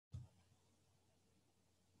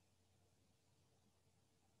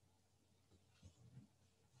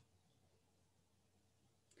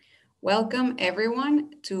Welcome everyone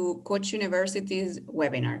to Koç University's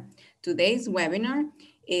webinar. Today's webinar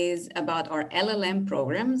is about our LLM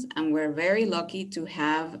programs, and we're very lucky to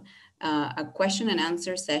have a question and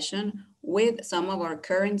answer session with some of our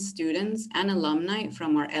current students and alumni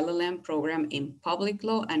from our LLM program in public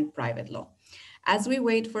law and private law. As we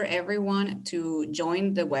wait for everyone to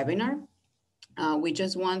join the webinar, we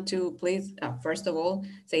just want to please, first of all,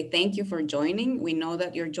 say thank you for joining. We know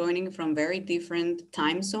that you're joining from very different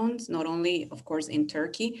time zones, not only, of course, in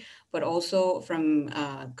Turkey, but also from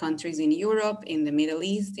countries in Europe, in the Middle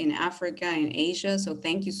East, in Africa, in Asia. So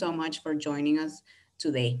thank you so much for joining us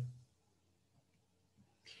today.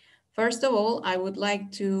 First of all, I would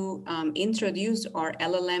like to introduce our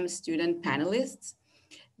LLM student panelists.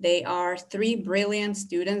 They are three brilliant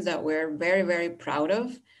students that we're very, very proud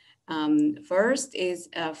of. First is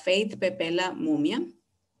Faith Pepela Mumia.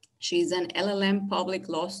 She's an LLM public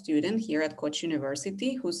law student here at Koç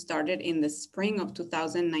University who started in the spring of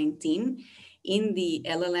 2019 in the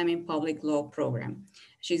LLM in public law program.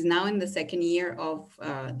 She's now in the second year of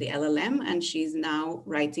the LLM, and she's now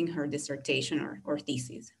writing her dissertation or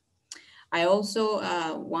thesis. I also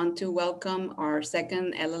want to welcome our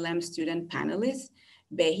second LLM student panelist,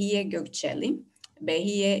 Behiye Gökçeli.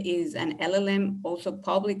 Behiye is an LLM, also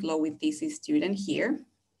public law with thesis student here.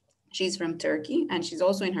 She's from Turkey, and she's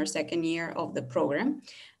also in her second year of the program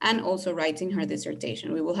and also writing her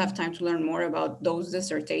dissertation. We will have time to learn more about those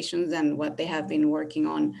dissertations and what they have been working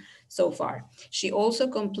on so far. She also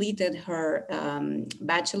completed her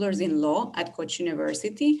bachelor's in law at Koç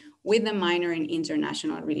University with a minor in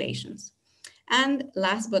international relations. And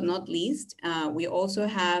last but not least, we also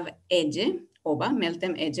have Ece Oba,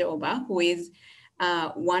 Meltem Ece Oba, who is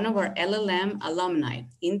one of our LLM alumni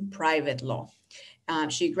in private law.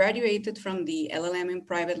 She graduated from the LLM in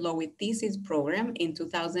private law with thesis program in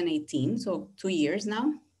 2018, so 2 years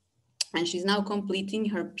now. And she's now completing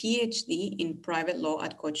her PhD in private law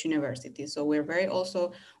at Koç University. So we're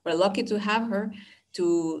lucky to have her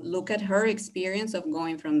to look at her experience of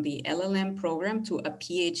going from the LLM program to a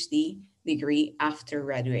PhD degree after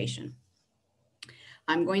graduation.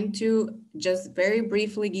 I'm going to just very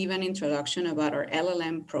briefly give an introduction about our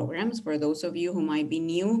LLM programs for those of you who might be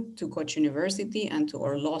new to Koç University and to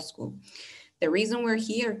our law school. The reason we're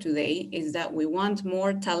here today is that we want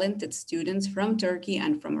more talented students from Turkey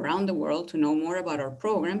and from around the world to know more about our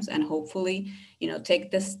programs and hopefully,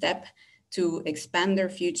 take the step to expand their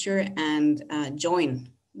future and join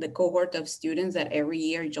the cohort of students that every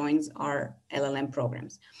year joins our LLM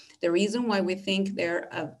programs. The reason why we think they're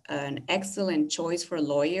an excellent choice for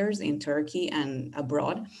lawyers in Turkey and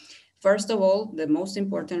abroad, first of all, the most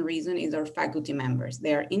important reason is our faculty members.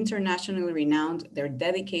 They are internationally renowned. They're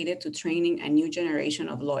dedicated to training a new generation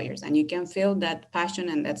of lawyers. And you can feel that passion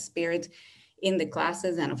and that spirit in the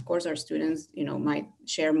classes. And of course, our students, might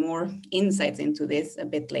share more insights into this a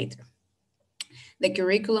bit later. The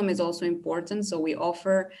curriculum is also important. So we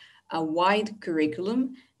offer a wide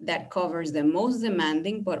curriculum that covers the most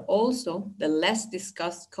demanding, but also the less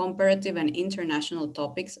discussed comparative and international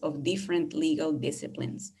topics of different legal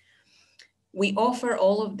disciplines. We offer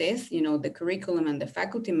all of this, the curriculum and the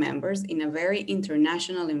faculty members in a very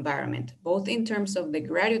international environment, both in terms of the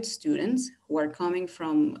graduate students who are coming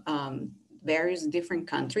from various different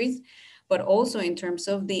countries, but also in terms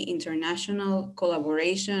of the international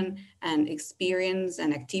collaboration and experience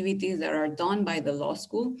and activities that are done by the law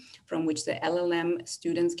school from which the LLM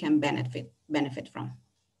students can benefit from.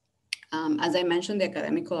 As I mentioned, the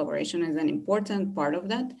academic collaboration is an important part of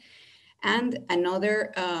that. And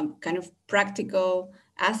another kind of practical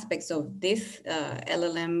aspects of this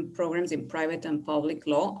LLM programs in private and public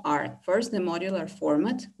law are first the modular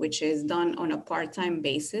format, which is done on a part-time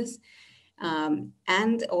basis,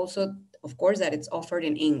 and also, of course, that it's offered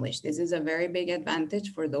in English. This is a very big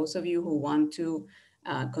advantage for those of you who want to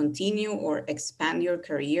continue or expand your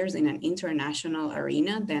careers in an international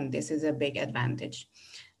arena, then this is a big advantage.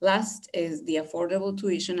 Last is the affordable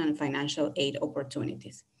tuition and financial aid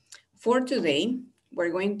opportunities. For today,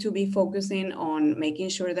 we're going to be focusing on making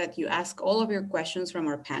sure that you ask all of your questions from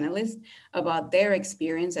our panelists about their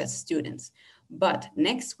experience as students. But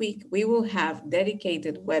next week, we will have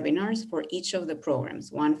dedicated webinars for each of the programs,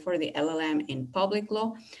 one for the LLM in public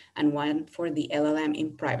law and one for the LLM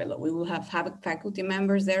in private law. We will have faculty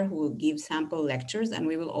members there who will give sample lectures, and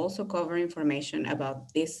we will also cover information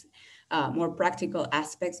about this more practical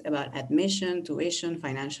aspects about admission, tuition,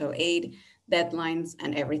 financial aid, deadlines,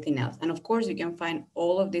 and everything else. And of course, you can find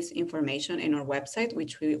all of this information in our website,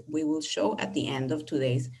 which we will show at the end of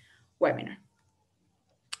today's webinar.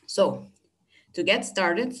 So to get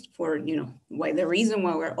started, for the reason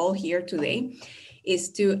why we're all here today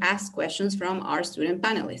is to ask questions from our student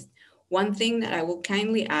panelists. One thing that I will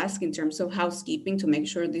kindly ask in terms of housekeeping to make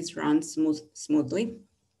sure this runs smoothly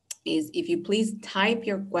is if you please type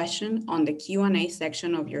your question on the Q&A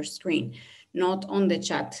section of your screen, not on the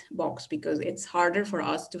chat box, because it's harder for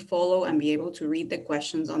us to follow and be able to read the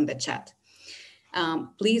questions on the chat.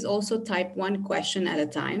 Please also type one question at a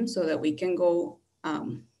time so that we can go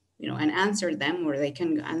and answer them, or they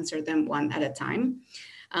can answer them one at a time.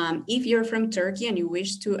 If you're from Turkey and you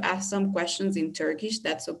wish to ask some questions in Turkish,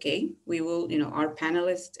 that's okay. We will, our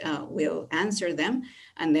panelists will answer them,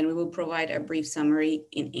 and then we will provide a brief summary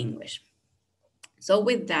in English. So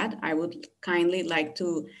with that, I would kindly like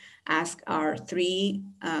to ask our three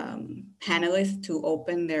panelists to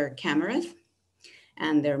open their cameras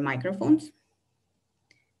and their microphones.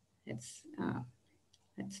 Let's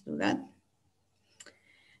do that.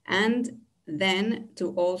 And then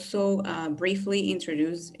to also briefly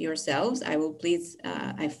introduce yourselves, I will please,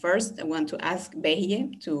 I first want to ask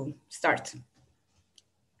Behiye to start.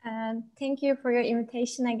 Thank you for your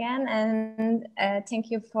invitation again, and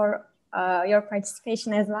thank you for your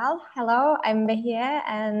participation as well. Hello, I'm Behiye,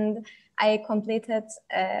 and I completed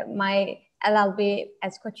my LLB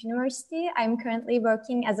at Koç University. I'm currently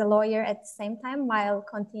working as a lawyer at the same time while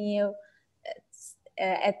continue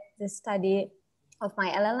at the study of my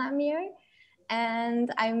LLM year.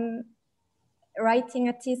 And I'm writing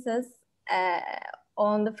a thesis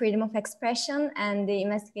on the freedom of expression and the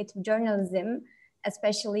investigative journalism,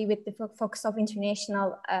 especially with the focus of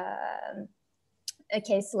international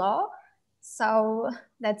case law. So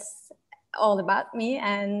that's all about me.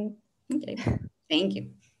 And okay, thank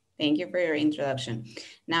you. Thank you for your introduction.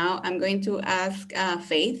 Now I'm going to ask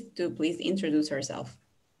Faith to please introduce herself.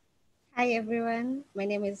 Hi everyone, my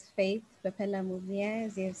name is Faith Pepela Muvia.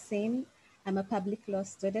 As you've seen, I'm a public law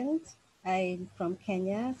student. I'm from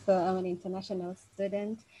Kenya, so I'm an international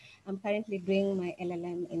student. I'm currently doing my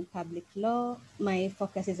LLM in public law. My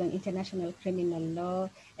focus is on international criminal law,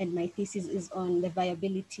 and my thesis is on the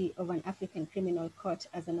viability of an African criminal court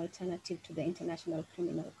as an alternative to the International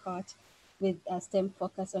Criminal Court, with a STEM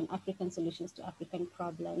focus on African solutions to African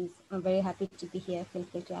problems. I'm very happy to be here. Feel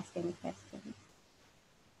free to ask any questions.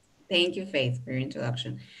 Thank you, Faith, for your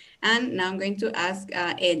introduction. And now I'm going to ask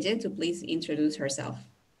Ece to please introduce herself.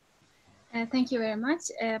 Thank you very much.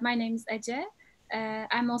 My name is Ece.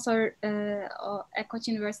 I'm also a Koç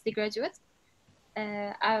University graduate.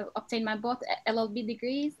 I obtained my both LLB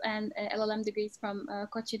degrees and LLM degrees from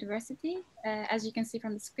Koç University. As you can see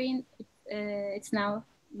from the screen, it's now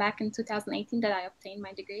back in 2018 that I obtained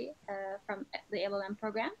my degree from the LLM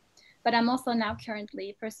program. But I'm also now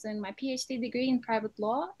currently pursuing my PhD degree in private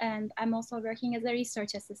law, and I'm also working as a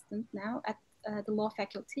research assistant now at the law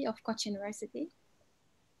faculty of Koç University.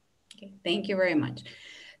 Okay, thank you very much.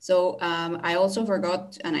 So I also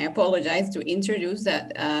forgot, and I apologize, to introduce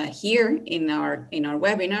that here in our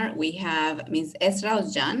webinar, we have Ms. Esra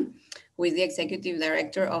Özcan, who is the executive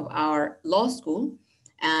director of our law school,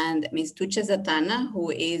 and Ms. Tuğçe Zatana,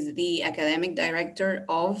 who is the academic director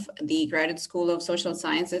of the Graduate School of Social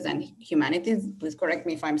Sciences and Humanities. Please correct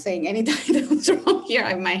me if I'm saying any titles wrong here,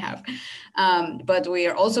 I might have. But we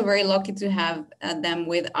are also very lucky to have them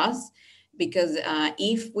with us, because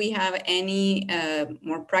if we have any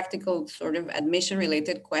more practical sort of admission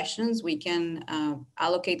related questions, we can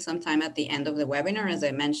allocate some time at the end of the webinar, as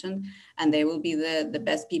I mentioned, and they will be the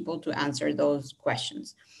best people to answer those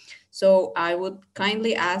questions. So I would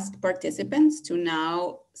kindly ask participants to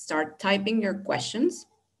now start typing your questions.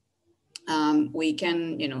 We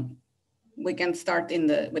can start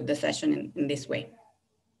with the session in this way.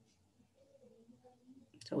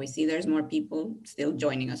 So we see there's more people still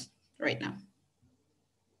joining us right now.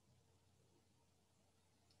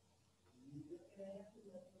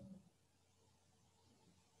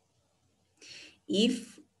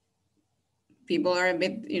 If people are a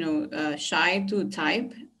bit, shy to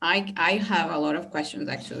type, I have a lot of questions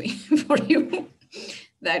actually for you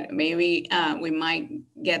that maybe we might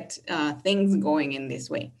get things going in this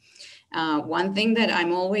way. One thing that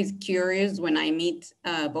I'm always curious when I meet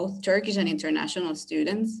both Turkish and international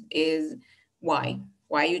students is why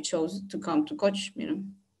you chose to come to Koç,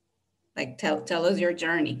 like tell us your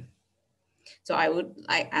journey. So I would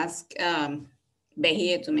ask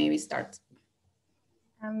Behiye to maybe start.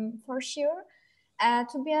 For sure.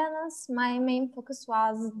 To be honest, my main focus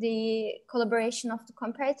was the collaboration of the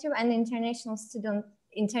comparative and international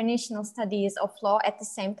studies of law at the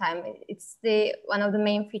same time. It's one of the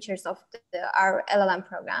main features of our LLM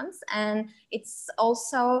programs, and it's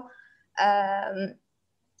also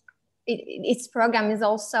its program is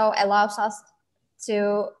also allows us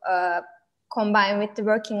to combine with the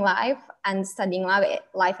working life and studying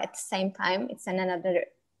life at the same time. It's another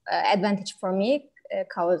advantage for me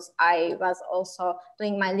because I was also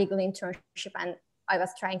doing my legal internship and I was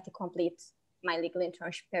trying to complete my legal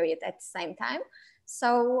internship period at the same time.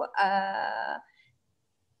 So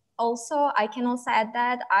also, I can also add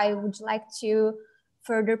that I would like to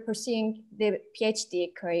further pursuing the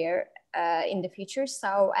PhD career in the future.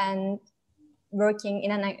 So, and working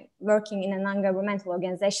in a non-governmental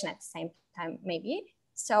organization at the same time, maybe.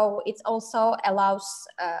 So it also allows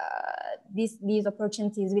these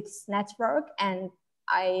opportunities with this network, and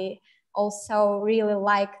I also really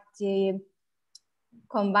like the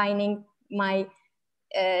combining my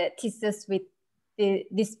thesis with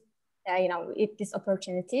this with this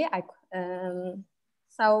opportunity.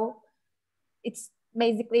 So it's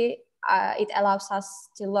basically it allows us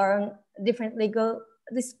to learn different legal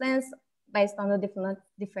disciplines based on the different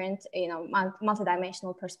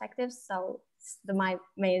multidimensional perspectives. So it's my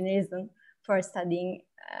main reason for studying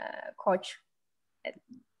Koç.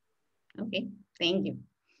 Okay, thank you.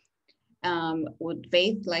 Would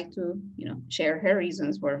Faith like to share her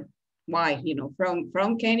reasons for why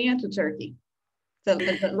from Kenya to Turkey?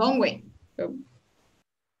 It's a long way. So.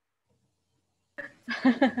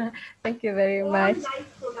 Thank you very much.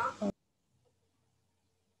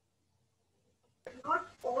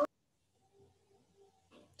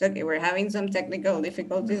 Okay, we're having some technical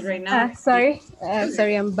difficulties right now. Sorry,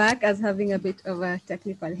 I'm back. I was having a bit of a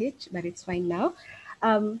technical hitch, but it's fine now.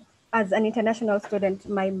 As an international student,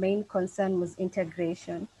 my main concern was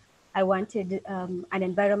integration. I wanted an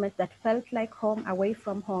environment that felt like home, away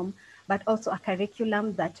from home, but also a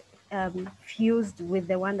curriculum that fused with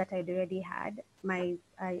the one that I'd already had. I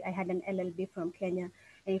had an LLB from Kenya,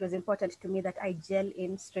 and it was important to me that I gel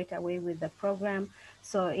in straight away with the program.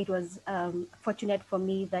 So it was fortunate for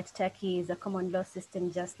me that Turkey is a common law system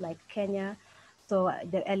just like Kenya. So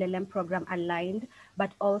the LLM program aligned,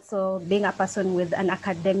 but also being a person with an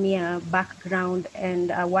academia background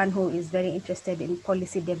and one who is very interested in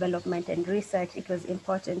policy development and research, it was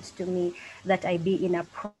important to me that I be in a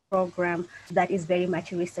program that is very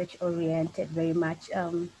much research oriented, very much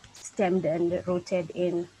stemmed and rooted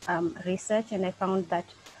in research. And I found that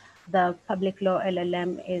the public law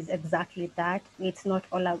LLM is exactly that. It's not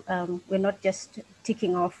all, we're not just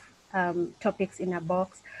ticking off topics in a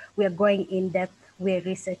box. We're going in depth, we're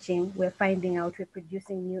researching, we're finding out, we're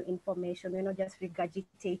producing new information. We're not just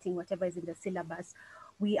regurgitating whatever is in the syllabus.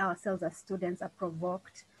 We ourselves as students are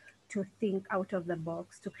provoked to think out of the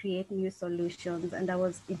box, to create new solutions. And that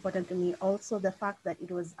was important to me. Also, the fact that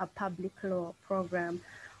it was a public law program,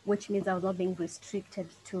 which means I was not being restricted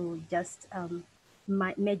to just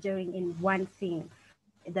majoring in one thing.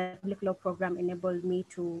 The public law program enabled me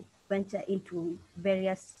to venture into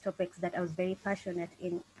various topics that I was very passionate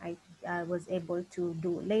in. I was able to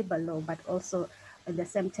do labor law, but also at the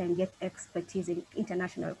same time get expertise in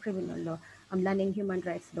international criminal law. I'm learning human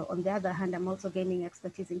rights law. On the other hand, I'm also gaining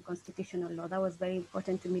expertise in constitutional law. That was very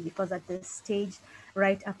important to me because at this stage,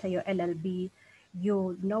 right after your LLB,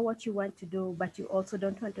 you know what you want to do, but you also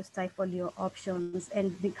don't want to stifle your options.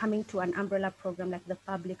 And coming to an umbrella program like the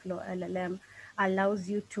public law LLM allows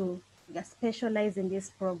you to specialize in these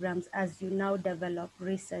programs as you now develop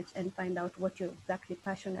research and find out what you're exactly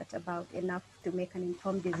passionate about enough to make an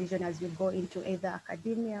informed decision as you go into either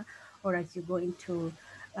academia or as you go into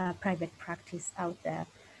private practice out there.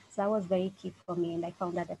 So that was very key for me, and I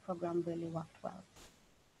found that the program really worked well.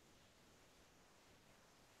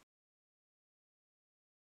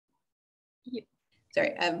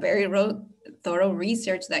 Sorry, a very thorough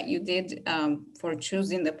research that you did for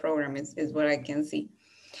choosing the program is what I can see.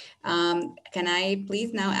 Can I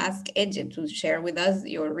please now ask Ece to share with us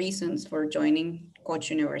your reasons for joining Koç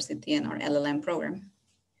University and our LLM program?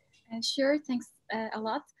 Sure, thanks a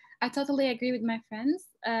lot. I totally agree with my friends.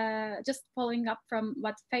 Just following up from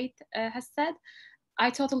what Faith has said,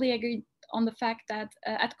 I totally agree on the fact that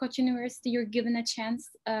at Koç University, you're given a chance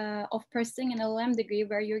of pursuing an LLM degree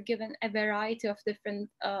where you're given a variety of different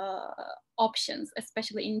options,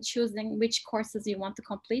 especially in choosing which courses you want to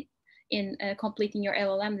complete in completing your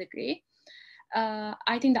LLM degree.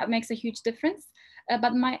 I think that makes a huge difference.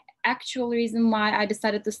 But my actual reason why I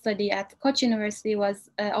decided to study at Koç University was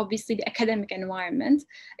obviously the academic environment.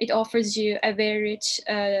 It offers you a very rich,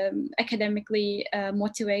 academically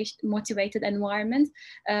motivated environment.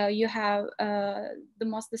 You have the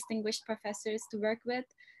most distinguished professors to work with.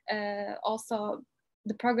 Also,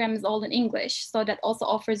 the program is all in English, so that also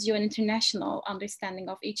offers you an international understanding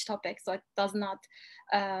of each topic. So it does not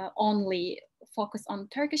only focus on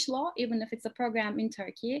Turkish law. Even if it's a program in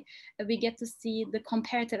Turkey, we get to see the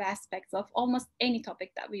comparative aspects of almost any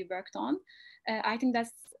topic that we worked on. I think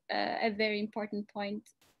that's a very important point,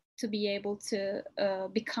 to be able to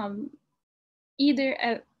become either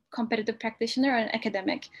a competitive practitioner or an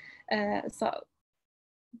academic. So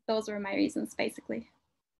those were my reasons, basically.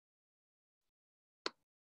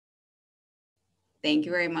 Thank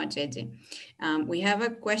you very much, Ece. We have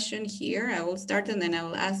a question here. I will start and then I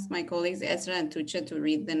will ask my colleagues Esra and Tuğçe to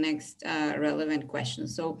read the next relevant question.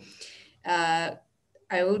 So I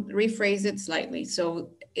will rephrase it slightly.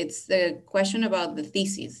 So it's the question about the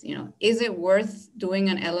thesis. You know, is it worth doing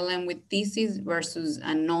an LLM with thesis versus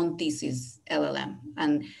a non-thesis LLM?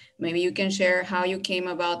 And maybe you can share how you came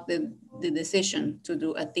about the decision to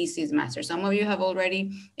do a thesis master. Some of you have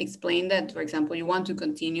already explained that, for example, you want to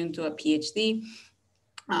continue into a PhD.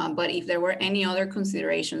 But if there were any other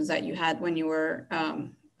considerations that you had when you were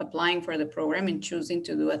applying for the program and choosing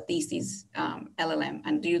to do a thesis LLM,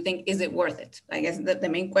 and do you think, is it worth it? I guess the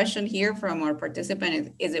main question here from our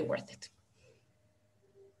participant is it worth it?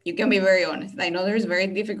 You can be very honest. I know there's very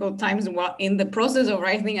difficult times in the process of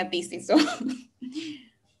writing a thesis. So,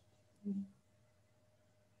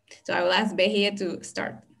 so I will ask Behia to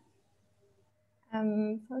start.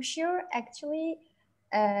 For sure, actually,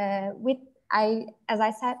 as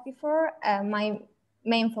I said before, my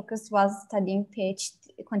main focus was studying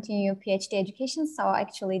continue PhD education. So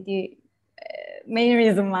actually the main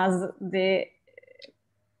reason was the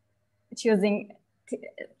choosing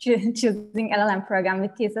LLM program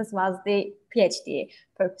with thesis was the PhD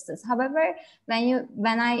purposes. However,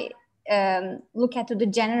 when I look at the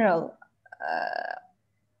general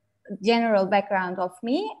background of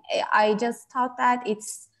me, I just thought that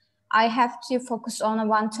I have to focus on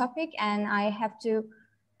one topic and I have to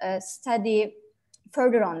study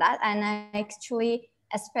further on that. And actually,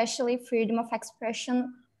 especially freedom of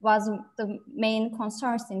expression was the main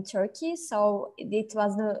concerns in Turkey. So it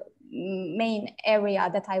was the main area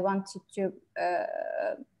that I wanted to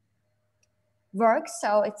work.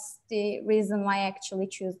 So it's the reason why I actually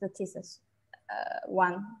choose the thesis,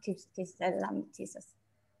 LLM thesis.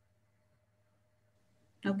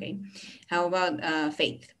 Okay, how about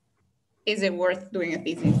Faith? Is it worth doing a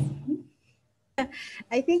thesis?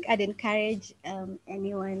 I think I'd encourage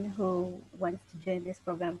anyone who wants to join this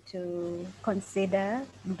program to consider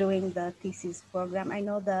doing the thesis program. I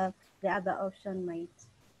know the other option might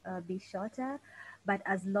be shorter, but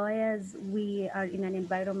as lawyers, we are in an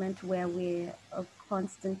environment where we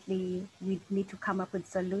need to come up with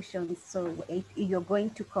solutions. So if you're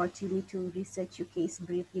going to court, you need to research your case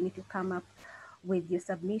brief, you need to come up with your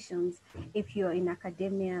submissions. If you're in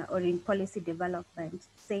academia or in policy development,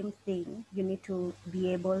 same thing. You need to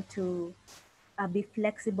be able to be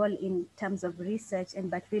flexible in terms of research,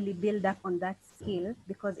 but really build up on that skill,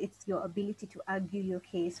 because it's your ability to argue your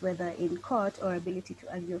case, whether in court or ability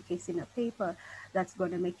to argue your case in a paper, that's going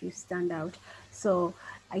to make you stand out. So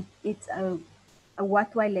it's a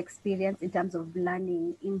worthwhile experience in terms of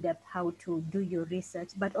learning in depth how to do your research.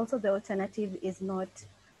 But also the alternative is not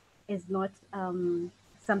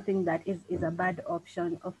something that is a bad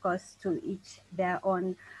option. Of course, to each their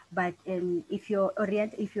own. But if you're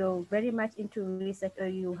very much into research, or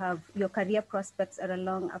you have your career prospects are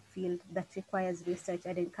along a field that requires research,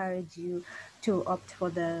 I'd encourage you to opt for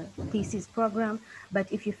the thesis program.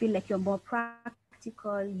 But if you feel like you're more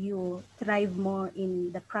practical, you thrive more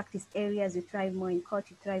in the practice areas, you thrive more in court,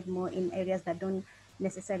 you thrive more in areas that don't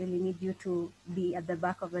necessarily need you to be at the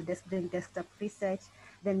back of the desk doing desktop research,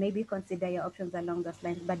 then maybe consider your options along those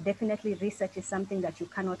lines. But definitely research is something that you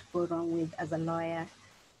cannot go wrong with as a lawyer.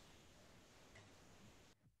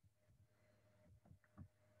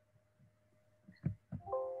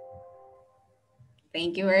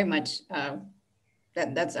 Thank you very much.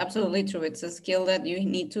 That's absolutely true. It's a skill that you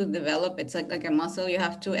need to develop. It's like a muscle you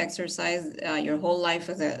have to exercise your whole life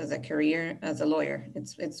as a career as a lawyer.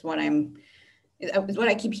 It's what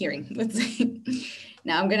I keep hearing. Let's say.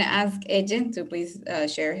 Now I'm going to ask Ece to please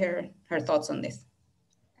share her thoughts on this.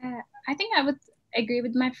 I think I would agree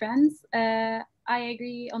with my friends. I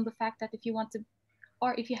agree on the fact that if you want to,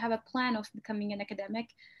 or if you have a plan of becoming an academic,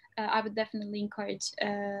 I would definitely encourage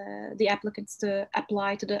the applicants to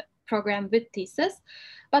apply to the program with thesis.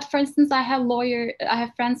 But for instance, I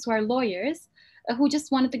have friends who are lawyers who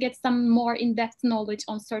just wanted to get some more in-depth knowledge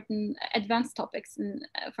on certain advanced topics,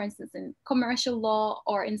 for instance, in commercial law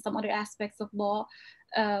or in some other aspects of law,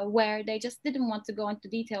 where they just didn't want to go into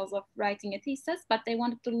details of writing a thesis, but they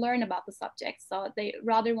wanted to learn about the subject. So they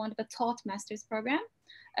rather wanted a taught master's program.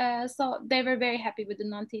 So they were very happy with the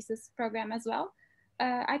non-thesis program as well.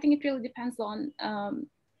 I think it really depends on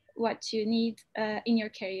what you need in your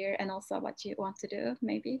career and also what you want to do,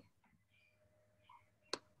 maybe.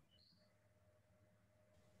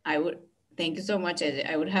 Thank you so much, Ede.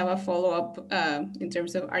 I would have a follow-up in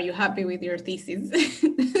terms of, are you happy with your thesis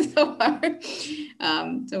so far?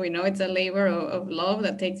 So we know it's a labor of love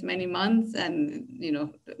that takes many months, and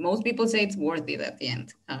most people say it's worth it at the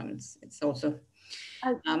end. It's also,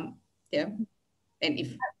 yeah. And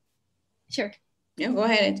if sure, yeah, go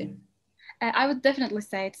ahead, Ede. I would definitely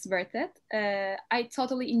say it's worth it. I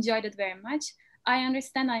totally enjoyed it very much. I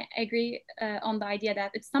understand, I agree on the idea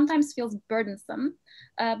that it sometimes feels burdensome,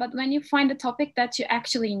 but when you find a topic that you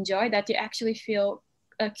actually enjoy, that you actually feel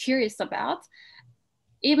curious about,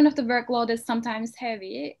 even if the workload is sometimes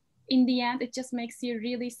heavy, in the end, it just makes you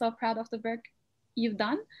really so proud of the work you've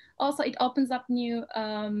done. Also, it opens up new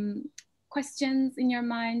questions in your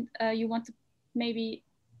mind. You want to maybe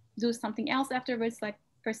do something else afterwards, like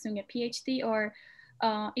pursuing a PhD, or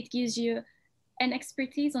it gives you an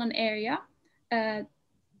expertise on an area.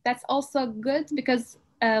 That's also good because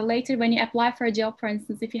later when you apply for a job, for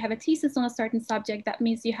instance, if you have a thesis on a certain subject, that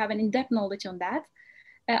means you have an in-depth knowledge on that.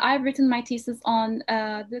 I've written my thesis on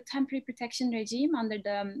the temporary protection regime under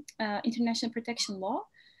the international protection law.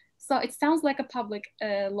 So it sounds like a public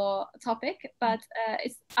law topic, but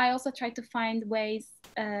I also try to find ways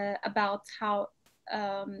about how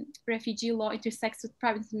refugee law intersects with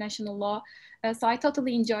private international law. So I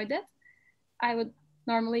totally enjoyed it. I would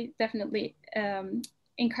normally definitely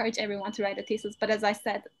encourage everyone to write a thesis. But as I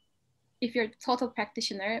said, if you're a total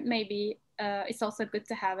practitioner, maybe it's also good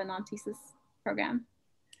to have a non-thesis program.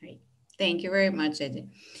 Great. Thank you very much, Ede.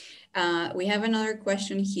 We have another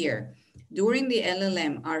question here. During the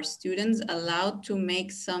LLM, are students allowed to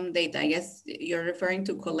make some data? I guess you're referring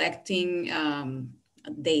to collecting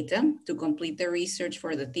data to complete the research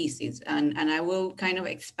for the thesis. And I will kind of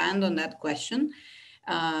expand on that question.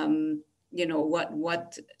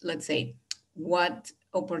 Let's say, what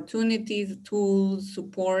opportunities, tools,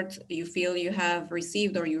 support you feel you have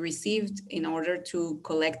received or you received in order to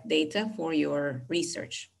collect data for your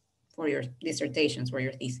research, for your dissertations, for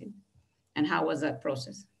your thesis? And how was that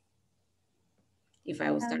process? If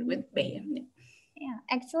I will start with Beya. Yeah,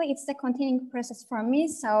 actually, it's a continuing process for me.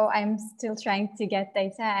 So I'm still trying to get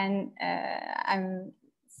data, and I'm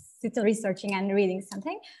still researching and reading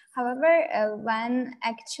something. However, when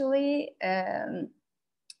actually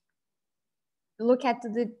look at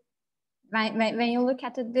when you look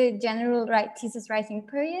at the general thesis writing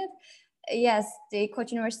period, yes, the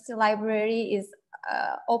Koç University library is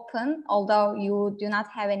open, although you do not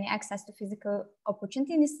have any access to physical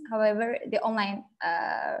opportunities. However, the online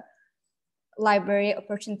library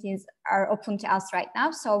opportunities are open to us right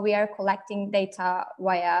now. So we are collecting data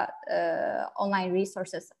via online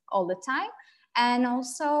resources all the time. And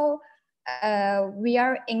also we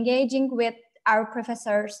are engaging with our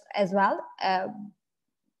professors as well.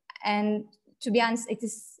 And to be honest, it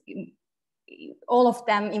is all of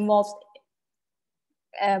them involved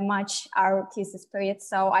much our thesis period.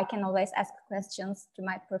 So I can always ask questions to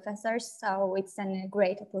my professors. So it's a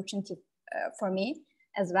great opportunity for me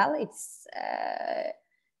as well. It's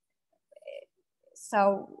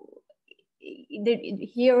so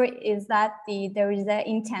here is that there is an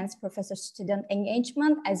intense professor-student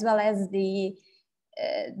engagement, as well as the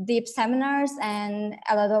deep seminars and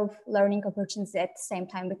a lot of learning opportunities at the same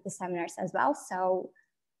time with the seminars as well. So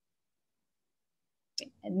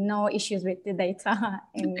no issues with the data.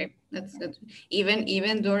 Okay, that's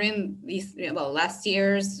even during these last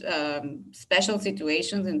year's special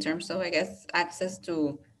situations in terms of, I guess, access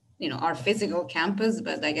to our physical campus,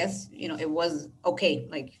 but I guess it was okay,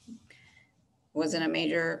 like wasn't a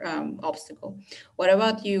major obstacle. What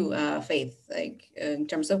about you, Faith? Like in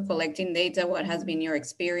terms of collecting data, what has been your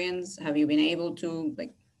experience? Have you been able to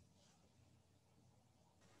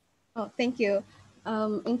Oh, thank you.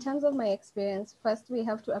 In terms of my experience, first we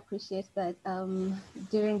have to appreciate that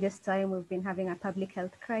during this time we've been having a public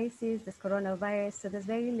health crisis, this coronavirus, so there's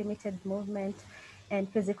very limited movement and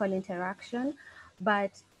physical interaction.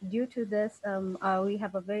 But due to this, we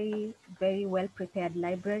have a very, very well prepared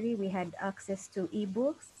library. We had access to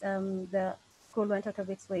ebooks. The school went out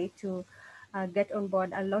of its way to get on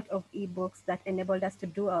board a lot of ebooks that enabled us to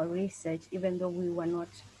do our research, even though we were not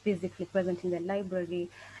physically present in the library,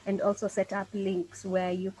 and also set up links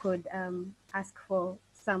where you could ask for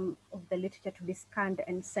some of the literature to be scanned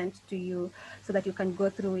and sent to you so that you can go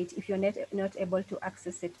through it if you're not able to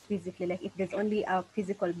access it physically. Like if there's only a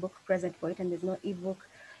physical book present for it and there's no ebook,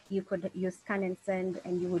 you could use scan and send,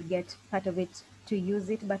 and you would get part of it to use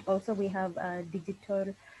it. But also we have a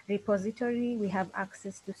digital repository. We have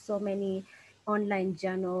access to so many online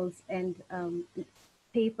journals and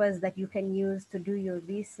papers that you can use to do your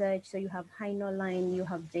research. So you have Heinlein, you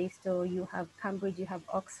have JSTOR, you have Cambridge, you have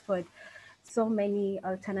Oxford. So many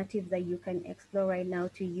alternatives that you can explore right now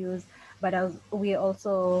to use. But we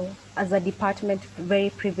also, as a department, very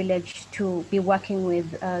privileged to be working with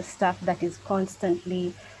staff that is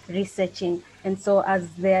constantly researching. And so as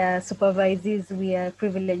their supervisees, we are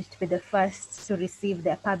privileged to be the first to receive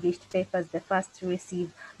their published papers, the first to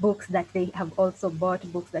receive books that they have also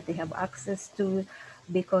bought, books that they have access to,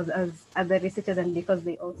 because as other researchers and because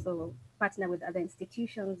they also partner with other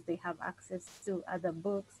institutions, they have access to other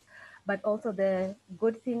books. But also the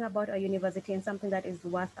good thing about our university, and something that is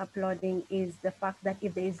worth applauding, is the fact that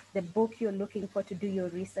if there is the book you're looking for to do your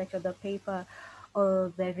research, or the paper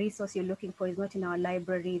or the resource you're looking for is not in our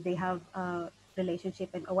library, they have a relationship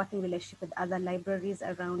and a working relationship with other libraries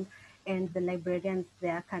around, and the librarians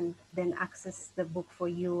there can then access the book for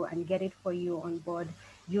you and get it for you on board,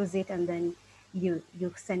 use it, and then you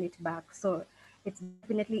send it back. So it's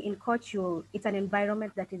definitely in Koç, it's an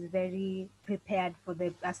environment that is very prepared for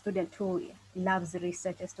a student who loves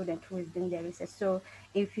research, a student who is doing their research. So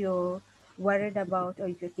if you're worried about, or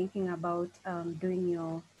if you're thinking about doing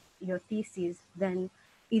your thesis, then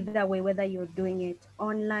either way, whether you're doing it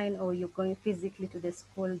online or you're going physically to the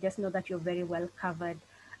school, just know that you're very well covered.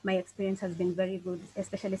 My experience has been very good,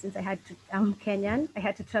 especially since I'm Kenyan. I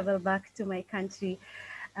had to travel back to my country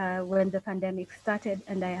when the pandemic started,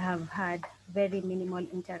 and I have had very minimal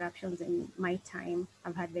interruptions in my time.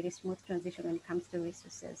 I've had very smooth transition when it comes to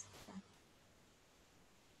resources.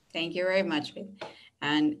 Thank you very much, Faith.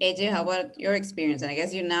 And AJ, how about your experience? And I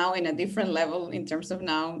guess you're now in a different level in terms of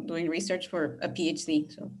now doing research for a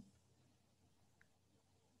PhD. So,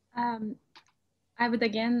 I would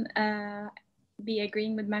again be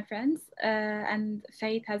agreeing with my friends, and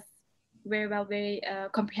Faith has very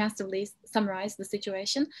comprehensively summarized the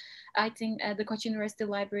situation. I think the Koç University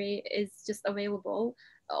Library is just available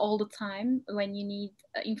all the time when you need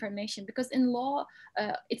information, because in law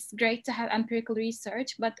it's great to have empirical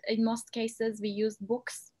research, but in most cases we use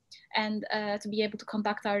books and to be able to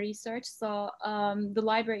conduct our research. So the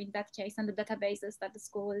library in that case and the databases that the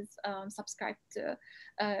school is subscribed to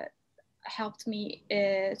helped me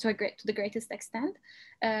to the greatest extent.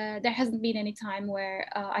 There hasn't been any time where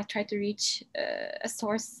I tried to reach a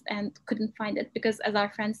source and couldn't find it, because as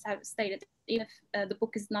our friends have stated, even if the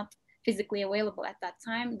book is not physically available at that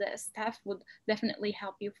time, the staff would definitely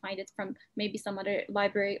help you find it from maybe some other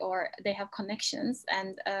library, or they have connections.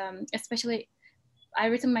 And especially, I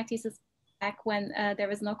written my thesis back when there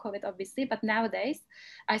was no COVID, obviously, but nowadays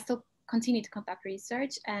I still continue to conduct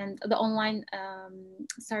research, and the online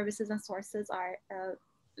services and sources are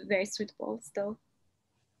very suitable still.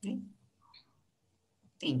 okay.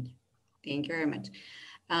 Thank you. Thank you very much.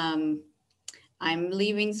 I'm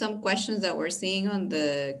leaving some questions that we're seeing on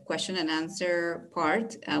the question and answer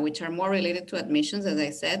part, which are more related to admissions. As I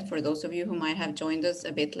said, for those of you who might have joined us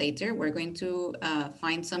a bit later, we're going to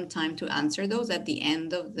find some time to answer those at the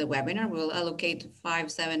end of the webinar. We'll allocate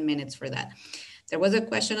 5-7 minutes for that. There was a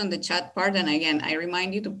question on the chat part, and again, I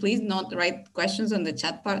remind you to please not write questions on the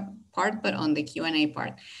chat part, but on the Q&A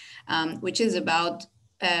part, which is about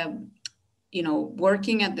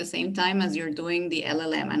working at the same time as you're doing the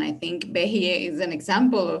LLM. And I think Behie is an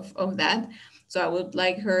example of that. So I would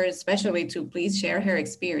like her especially to please share her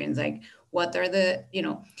experience. Like, what are the,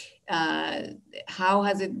 how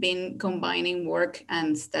has it been combining work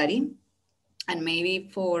and study? And maybe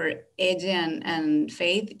for Eje and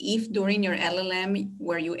Faith, if during your LLM,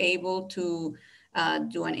 were you able to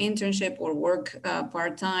do an internship or work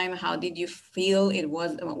part-time? How did you feel it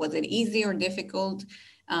was? Was it easy or difficult?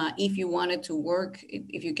 If you wanted to work,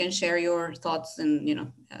 if you can share your thoughts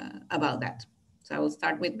and about that. So I will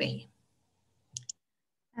start with Behie.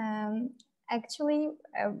 Actually,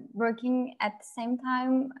 working at the same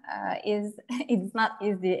time it's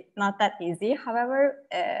not that easy. However,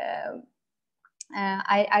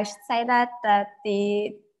 I should say that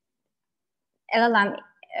the LLM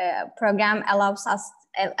program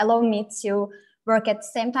allow me to work at the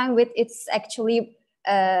same time with its actually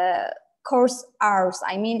course hours.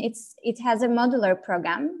 I mean, it has a modular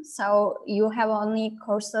program, so you have only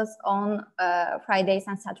courses on Fridays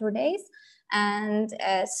and Saturdays, and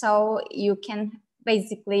so you can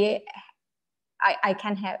basically I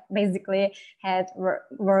can have basically had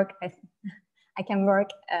work. I can work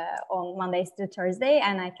on Mondays to Thursday,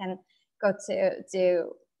 and I can go to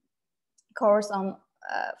course on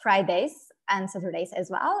Fridays. and Saturdays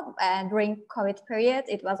as well. And during COVID period,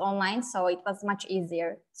 it was online, so it was much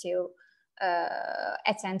easier to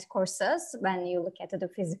attend courses when you look at the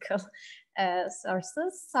physical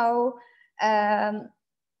sources. So,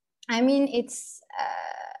 I mean, it's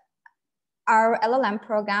our LLM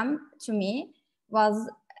program to me was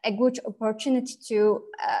a good opportunity to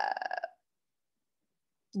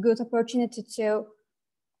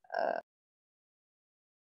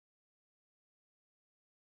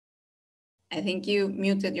I think you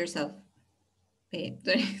muted yourself.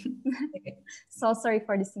 So sorry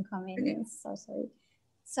for this inconvenience. Okay. So sorry.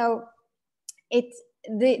 So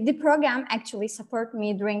the program actually supported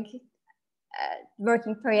me during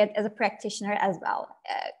working period as a practitioner as well.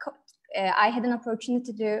 I had an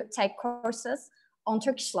opportunity to take courses on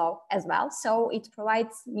Turkish law as well. So it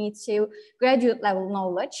provides me to graduate level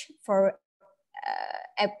knowledge for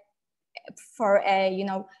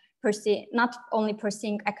not only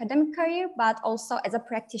pursuing academic career, but also as a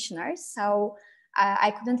practitioner. So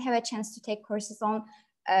I couldn't have a chance to take courses on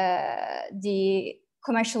the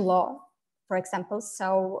commercial law, for example.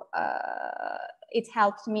 So it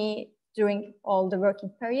helped me during all the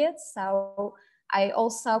working periods. So I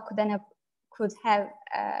also could have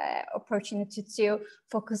opportunity to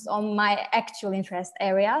focus on my actual interest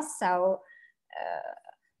areas. So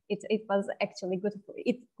it was actually good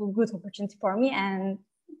opportunity for me, and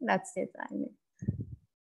that's it. I mean.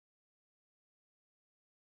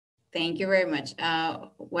 Thank you very much.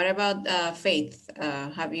 What about Faith?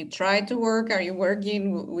 Have you tried to work? Are you working?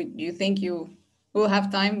 Do you think you will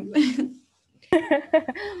have time?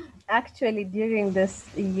 Actually, during this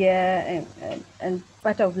year and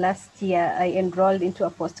part of last year, I enrolled into a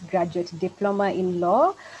postgraduate diploma in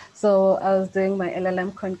law. So I was doing my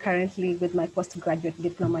LLM concurrently with my postgraduate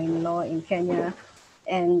diploma in law in Kenya.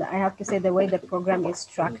 And I have to say, the way the program is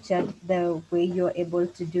structured, the way you're able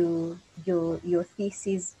to do your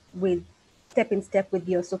thesis with step in step with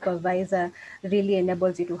your supervisor really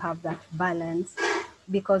enables you to have that balance.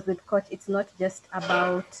 Because with Koç, it's not just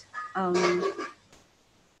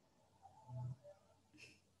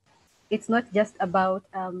about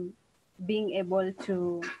being able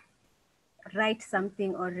to write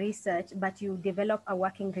something or research, but you develop a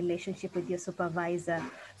working relationship with your supervisor.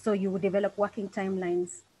 So you develop working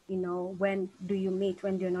timelines, when do you meet,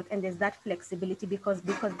 when do you not, and there's that flexibility because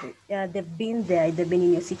they've been there, they've been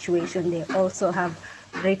in your situation, they also have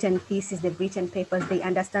written theses, they've written papers, they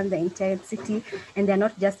understand the intensity, and they're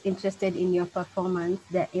not just interested in your performance,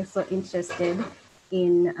 they're also interested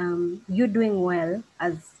in you doing well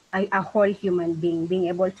as a whole human being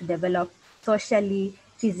able to develop socially,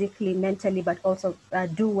 physically, mentally, but also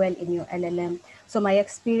do well in your LLM. So my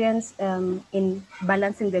experience in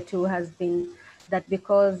balancing the two has been that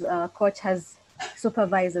because Koç has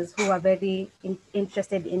supervisors who are very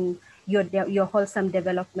interested in your wholesome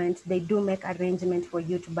development, they do make arrangements for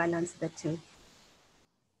you to balance the two.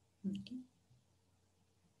 Okay.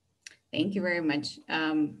 Thank you very much.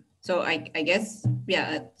 So I guess,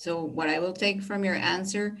 yeah, so what I will take from your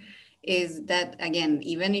answer is that, again,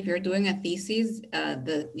 even if you're doing a thesis,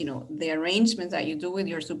 the arrangements that you do with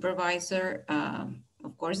your supervisor,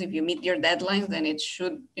 of course, if you meet your deadlines, then it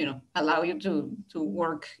should, allow you to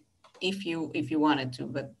work if you wanted to.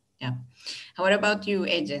 But yeah. What about you,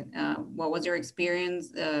 Ece? What was your experience?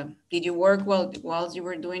 Did you work whilst you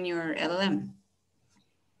were doing your LLM?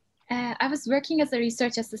 I was working as a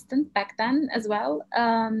research assistant back then as well.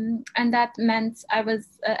 And that meant I was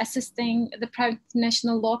assisting the private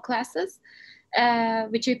national law classes,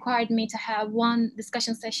 which required me to have one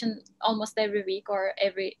discussion session almost every week or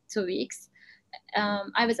every 2 weeks.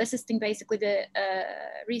 I was assisting basically the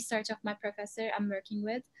research of my professor I'm working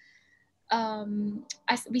with.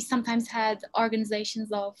 We sometimes had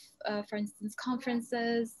organizations of, for instance,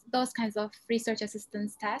 conferences, those kinds of research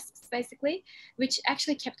assistance tasks, basically, which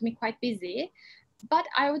actually kept me quite busy. But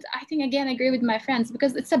I think, again, agree with my friends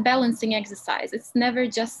because it's a balancing exercise. It's never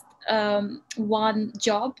just one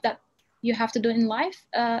job that you have to do in life.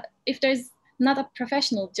 If there's not a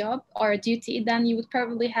professional job or a duty, then you would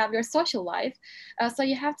probably have your social life. So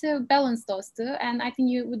you have to balance those two. And I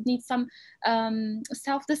think you would need some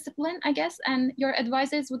self-discipline, I guess. And your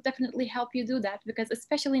advisors would definitely help you do that because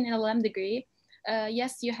especially in an LLM degree,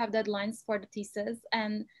 yes, you have deadlines for the thesis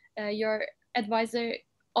and your advisor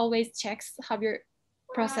always checks how you're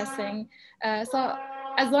processing. So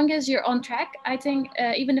as long as you're on track, I think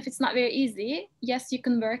even if it's not very easy, yes, you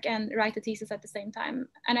can work and write a thesis at the same time.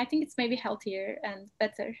 And I think it's maybe healthier and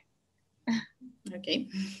better. Okay,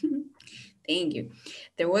 thank you.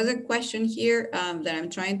 There was a question here that I'm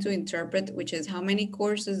trying to interpret, which is how many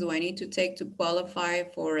courses do I need to take to qualify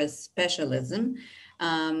for a specialism?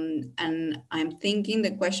 And I'm thinking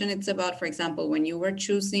the question it's about, for example, when you were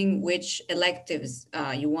choosing which electives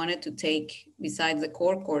you wanted to take besides the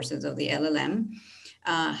core courses of the LLM,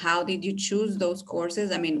 how did you choose those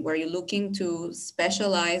courses? I mean, were you looking to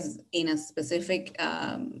specialize in a specific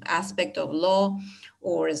aspect of law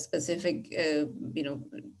or a specific,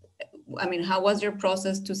 I mean, how was your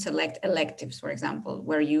process to select electives, for example,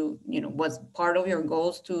 where was part of your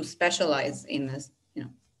goals to specialize in this,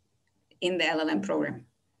 in the LLM program?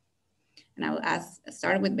 And I will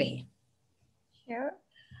start with Behi. Sure.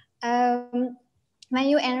 When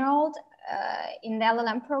you enrolled in the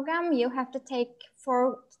LLM program, you have to take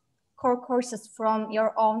 4 core courses from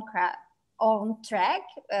your own track.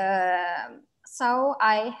 So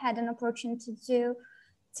I had an opportunity to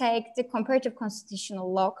take the comparative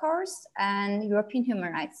constitutional law course and European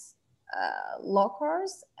human rights law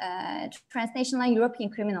course, transnational and European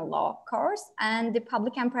criminal law course, and the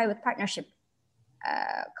public and private partnership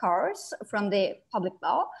course from the public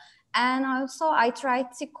law. And also I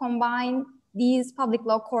tried to combine these public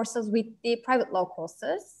law courses with the private law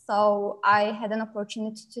courses. So I had an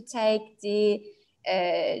opportunity to take the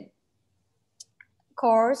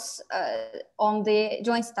course on the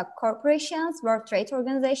joint stock corporations, World Trade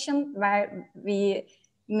Organization, where we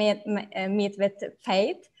meet with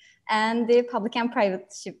Faith, and the public and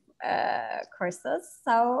private courses.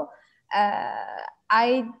 So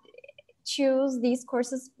I choose these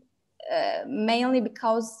courses mainly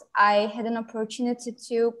because I had an opportunity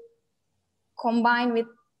to combine with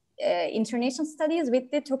international studies with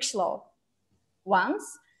the Turkish law ones.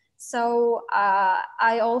 So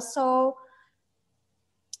I also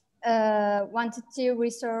wanted to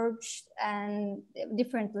research and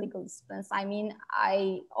different legal disciplines. I mean,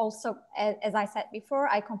 I also, as I said before,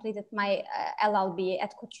 I completed my LLB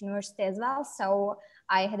at Koç University as well. So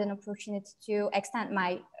I had an opportunity to extend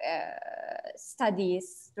my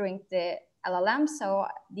studies during the LLM. So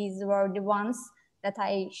these were the ones that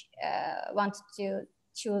I wanted to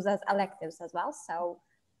choose as electives as well. So,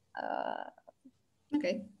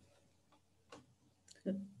 okay.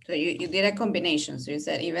 So you did a combination. So you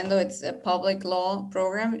said, even though it's a public law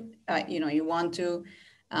program, you want to,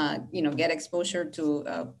 get exposure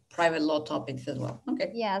to private law topics as well.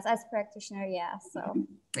 Okay. Yes, as practitioner, yeah. So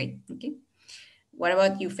great. Okay. What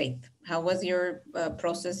about you, Faith? How was your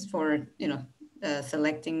process for,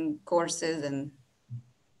 selecting courses and?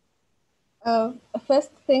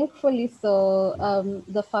 First, thankfully, so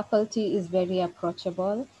the faculty is very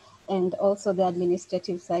approachable, and also the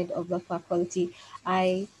administrative side of the faculty.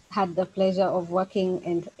 I had the pleasure of working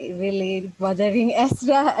and really bothering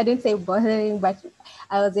Esther. I didn't say bothering, but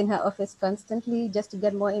I was in her office constantly just to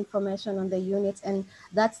get more information on the units. And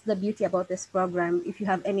that's the beauty about this program. If you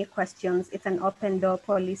have any questions, it's an open door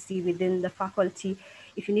policy within the faculty.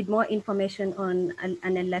 If you need more information on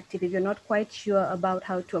an elective, if you're not quite sure about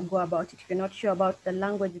how to go about it, if you're not sure about the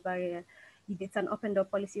language barrier, it's an open door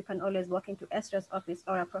policy. You can always walk into Esther's office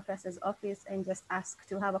or a professor's office and just ask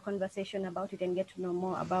to have a conversation about it and get to know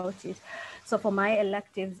more about it. So for my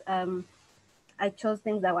electives, I chose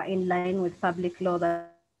things that were in line with public law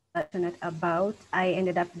that I'm passionate about. I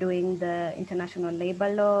ended up doing the international labor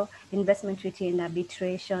law, investment treaty and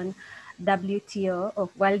arbitration, WTO, of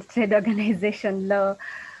World Trade Organization law,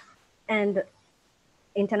 and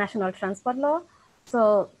international transport law.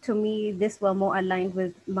 So to me, these were more aligned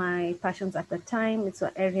with my passions at the time. It's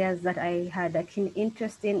areas that I had a keen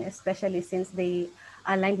interest in, especially since they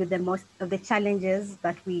aligned with the most of the challenges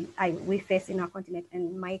that we face in our continent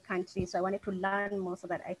and my country. So I wanted to learn more so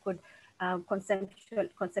that I could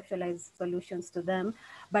conceptualize solutions to them.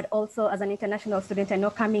 But also as an international student, I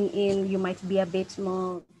know coming in, you might be a bit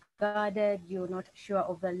more guarded, you're not sure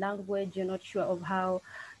of the language, you're not sure of how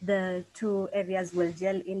the two areas will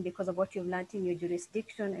gel in because of what you've learned in your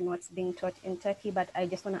jurisdiction and what's being taught in Turkey. But I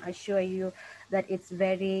just want to assure you that it's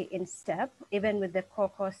very in step. Even with the core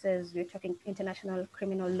courses, we're talking international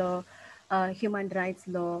criminal law, human rights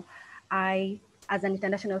law. I, as an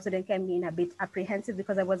international student, came in a bit apprehensive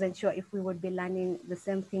because I wasn't sure if we would be learning the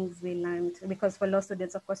same things we learned. Because for law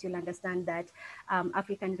students, of course, you'll understand that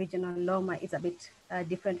African regional law is a bit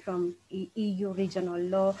different from EU regional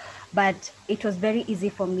law. But it was very easy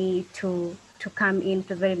for me to come in. It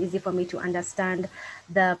was very easy for me to understand.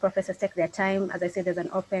 The professors take their time. As I said, there's an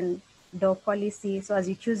open door policy. So as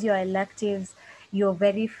you choose your electives, you're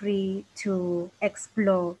very free to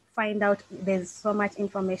explore, find out. There's so much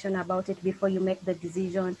information about it before you make the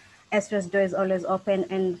decision. Esther's door is always open,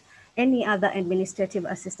 and any other administrative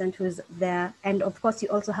assistant who's there. And of course, you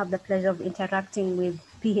also have the pleasure of interacting with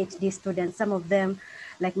PhD students, some of them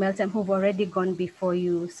like Meltem who've already gone before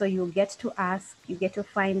you. So you get to ask, you get to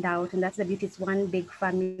find out, and that's the beauty. It's one big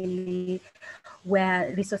family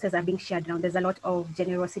where resources are being shared now. There's a lot of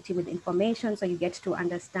generosity with information, so you get to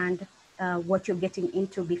understand what you're getting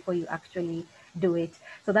into before you actually do it.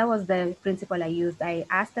 So that was the principle I used. I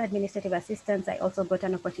asked the administrative assistants. I also got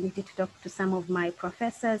an opportunity to talk to some of my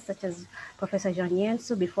professors, such as Professor Jean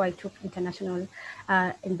Yensu, before I took international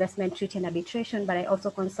investment treaty and arbitration. But I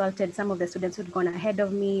also consulted some of the students who'd gone ahead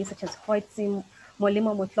of me, such as Hoitsim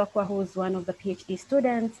Molimo Mutlokwa, who's one of the PhD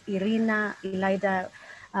students, Irina, Elida,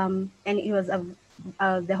 and it was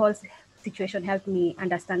the whole situation helped me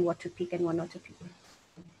understand what to pick and what not to pick.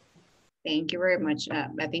 Thank you very much.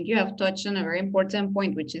 I think you have touched on a very important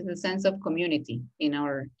point, which is the sense of community in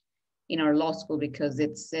our law school, because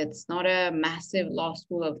it's not a massive law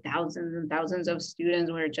school of thousands and thousands of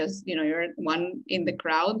students where just you're one in the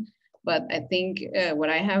crowd. But I think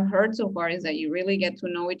what I have heard so far is that you really get to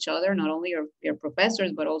know each other, not only your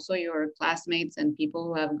professors, but also your classmates and people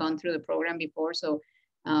who have gone through the program before. So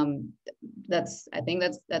I think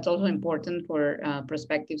that's also important for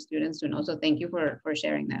prospective students to know. So thank you for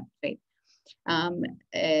sharing that, Faith.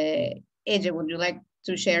 AJ, would you like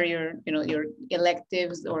to share your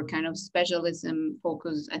electives or kind of specialism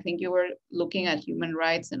focus? I think you were looking at human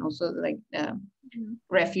rights and also like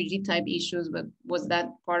refugee type issues, but was that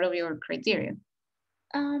part of your criteria?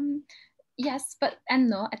 Yes, and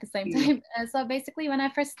no at the same time. So basically, when I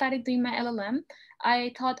first started doing my LLM,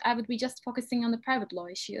 I thought I would be just focusing on the private law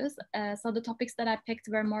issues. So the topics that I picked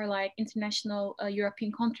were more like international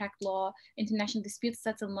European contract law, international dispute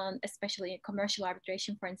settlement, especially commercial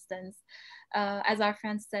arbitration, for instance. As our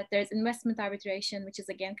friend said, there's investment arbitration, which is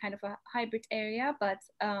again kind of a hybrid area, but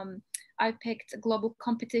I picked global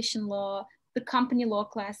competition law, the company law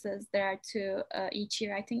classes. There are two each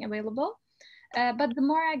year, I think, available. But the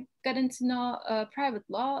more I got into know private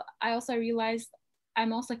law, I also realized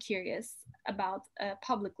I'm also curious about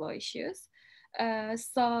public law issues.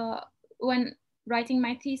 So when writing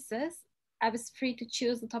my thesis, I was free to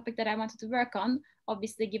choose the topic that I wanted to work on,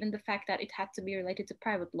 obviously given the fact that it had to be related to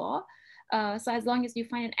private law. So as long as you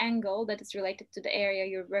find an angle that is related to the area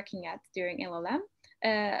you're working at during LLM,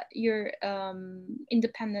 you're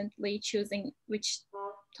independently choosing which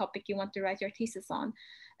topic you want to write your thesis on.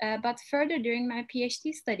 But further during my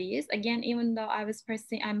PhD studies, again, even though I'm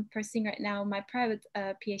pursuing right now my private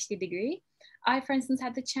PhD degree, I, for instance,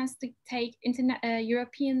 had the chance to take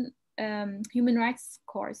European human rights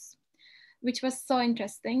course, which was so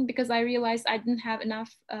interesting because I realized I didn't have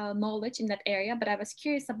enough knowledge in that area, but I was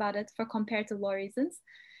curious about it for comparative law reasons.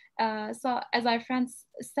 So as our friends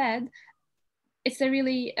said, it's a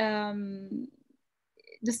really,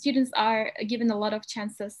 the students are given a lot of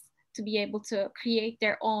chances to be able to create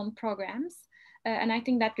their own programs. And I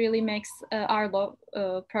think that really makes our law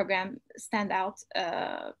program stand out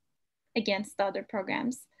against the other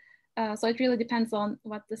programs. So it really depends on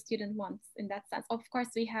what the student wants in that sense. Of course,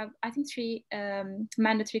 we have, I think, 3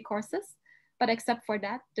 mandatory courses, but except for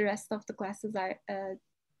that, the rest of the classes are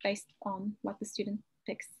based on what the student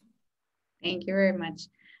picks. Thank you very much.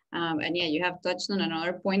 And yeah, you have touched on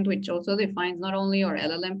another point, which also defines not only our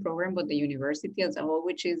LLM program, but the university as a whole,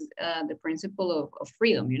 which is the principle of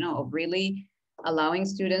freedom, of really allowing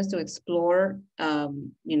students to explore,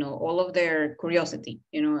 all of their curiosity,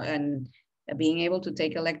 and being able to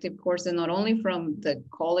take elective courses, not only from the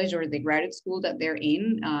college or the graduate school that they're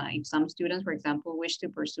in. If some students, for example, wish to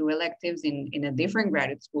pursue electives in a different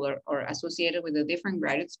graduate school or associated with a different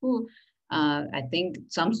graduate school, I think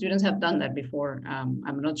some students have done that before.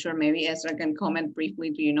 I'm not sure, maybe Ezra can comment briefly.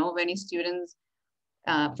 Do you know of any students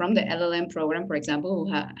from the LLM program, for example,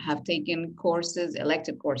 who have taken courses,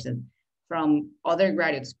 elective courses from other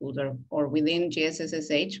graduate schools or within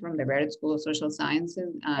GSSSH from the Graduate School of Social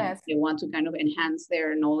Sciences? Yes. They want to kind of enhance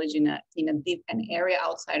their knowledge in an area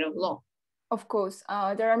outside of law. Of course,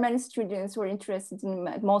 there are many students who are interested in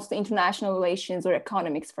mostly international relations or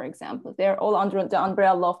economics, for example. They're all under the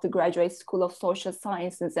umbrella of the Graduate School of Social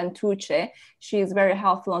Sciences, and Tuğçe, she is very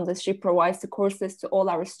helpful on this. She provides the courses to all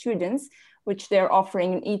our students, which they're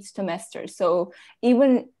offering in each semester. So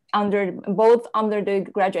even both under the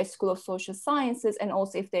Graduate School of Social Sciences, and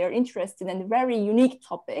also if they are interested in a very unique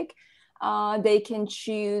topic, they can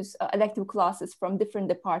choose elective classes from different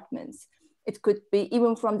departments. It could be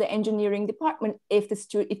even from the engineering department if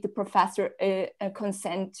the professor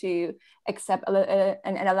consent to accept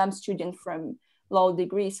an LLM student from law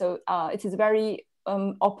degree. So it is very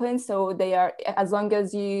open. So they are, as long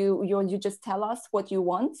as you just tell us what you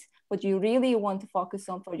want, what you really want to focus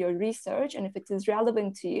on for your research, and if it is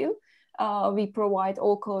relevant to you, We provide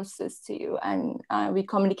all courses to you, and we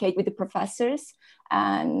communicate with the professors,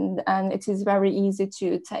 and it is very easy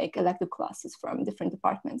to take elective classes from different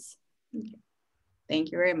departments. Okay.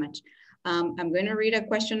 Thank you very much. I'm going to read a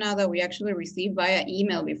question now that we actually received via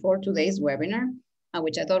email before today's webinar,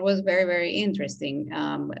 which I thought was very, very interesting.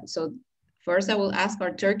 So first I will ask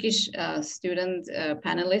our Turkish student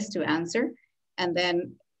panelists to answer, and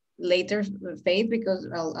then later Faith, because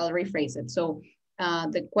I'll rephrase it. So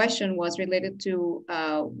the question was related to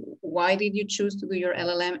why did you choose to do your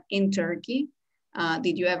LLM in Turkey?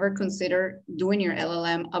 Did you ever consider doing your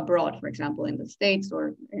LLM abroad, for example, in the States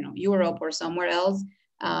or Europe or somewhere else?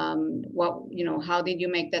 How did you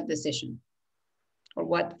make that decision, or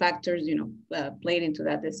what factors played into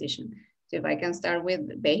that decision? So if I can start with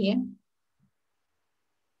Behia.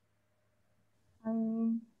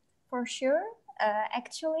 For sure,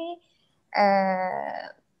 actually,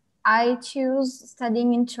 I choose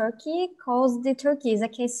studying in Turkey because the Turkey is a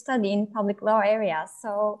case study in public law area.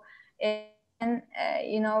 So,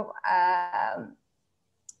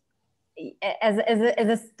 as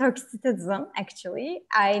a Turkish citizen, actually,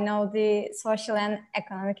 I know the social and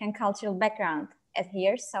economic and cultural background at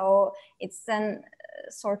here. So it's an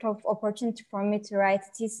sort of opportunity for me to write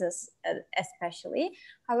thesis, especially.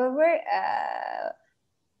 However,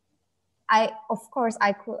 I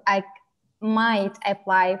might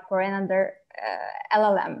apply for another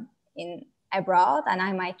LLM in abroad, and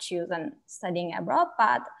I might choose on studying abroad.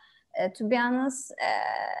 But to be honest,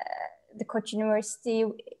 the Koç University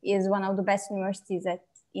is one of the best universities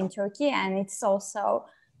in Turkey, and it's also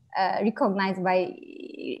recognized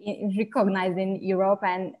in Europe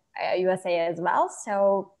and USA as well.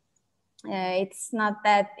 So it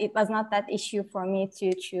was not that issue for me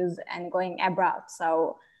to choose and going abroad.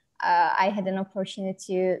 So I had an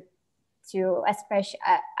opportunity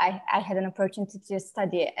I had an opportunity to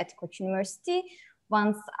study at Koç University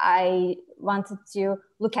once I wanted to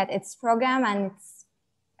look at its program and its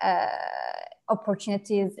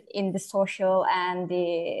opportunities in the social and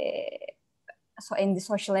in the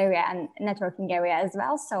social area and networking area as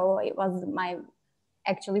well. So it was my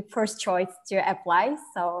actually first choice to apply.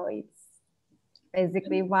 So it's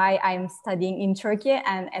basically why I'm studying in Turkey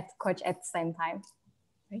and at Koç at the same time.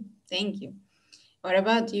 Thank you. What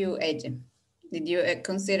about you, Ece? Did you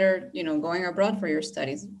consider, going abroad for your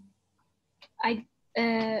studies?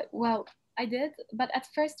 Well, I did, but at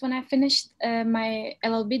first when I finished my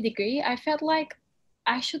LLB degree, I felt like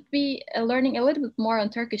I should be learning a little bit more on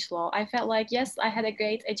Turkish law. I felt like, yes, I had a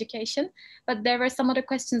great education, but there were some other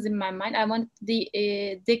questions in my mind. I wanted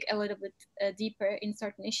to dig a little bit deeper in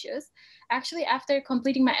certain issues. Actually, after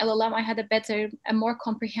completing my LLM, I had a more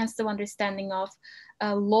comprehensive understanding of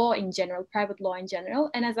law in general, private law in general.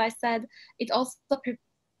 And as I said, it also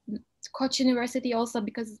Koç University also,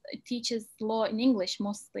 because it teaches law in English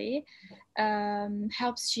mostly,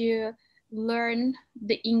 helps you learn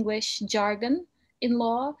the English jargon in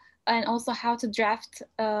law and also how to draft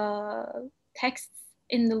texts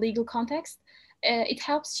in the legal context. It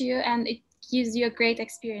helps you and it gives you a great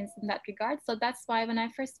experience in that regard. So that's why when I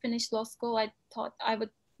first finished law school, I thought I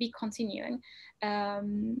would be continuing.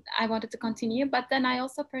 I wanted to continue, but then I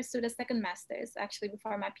also pursued a second master's actually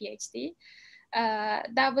before my PhD.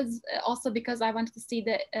 That was also because I wanted to see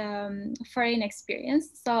the foreign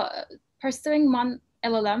experience. So pursuing one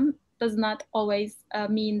LLM does not always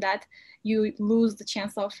mean that you lose the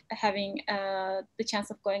chance of having the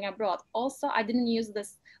chance of going abroad. Also, I didn't use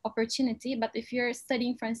this opportunity, but if you're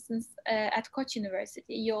studying, for instance, at Koç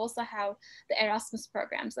University, you also have the Erasmus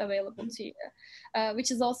programs available to you, which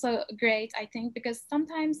is also great, I think, because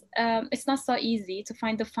sometimes it's not so easy to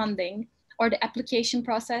find the funding, or the application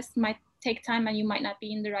process might take time and you might not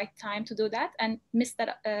be in the right time to do that and miss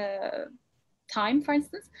that time, for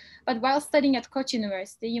instance. But while studying at Koç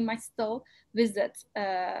University, you might still visit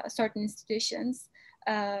certain institutions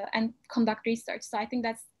and conduct research. So I think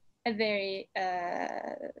that's a very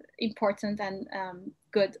important and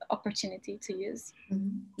good opportunity to use.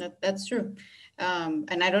 Mm-hmm. That's true.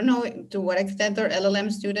 And I don't know to what extent our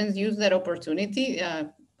LLM students use that opportunity,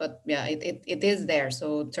 but yeah, it is there.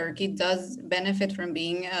 So Turkey does benefit from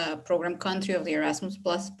being a program country of the Erasmus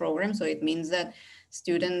Plus program. So it means that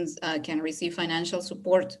students can receive financial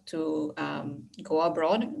support to go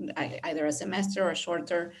abroad, either a semester or a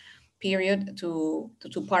shorter period to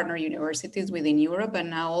partner universities within Europe and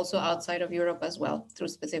now also outside of Europe as well through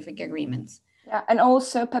specific agreements. Yeah, and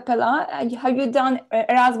also Pepela, have you done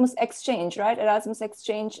Erasmus exchange, right? Erasmus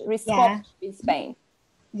exchange scholarship in Spain.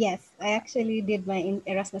 Yes, I actually did my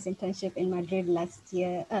Erasmus internship in Madrid last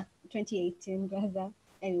year, 2018 rather,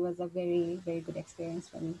 and it was a very, very good experience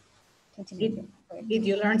for me. It continue. Did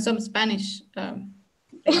you learn some Spanish?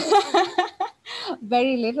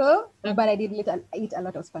 Very little, Okay. but I did eat a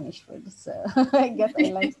lot of Spanish food. So I guess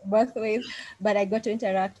I learned both ways, but I got to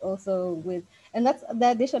interact also with, and that's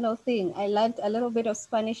the additional thing. I learned a little bit of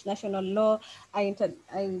Spanish national law. I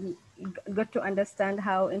got to understand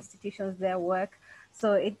how institutions there work.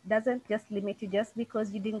 So it doesn't just limit you. Just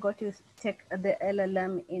because you didn't go to take the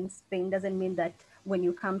LLM in Spain doesn't mean that when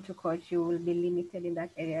you come to Koç, you will be limited in that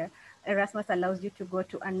area. Erasmus allows you to go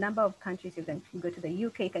to a number of countries. You can go to the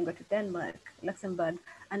UK, you can go to Denmark, Luxembourg,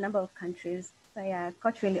 a number of countries. So yeah,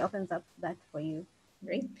 Koç really opens up that for you.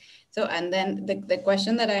 Great. So, and then the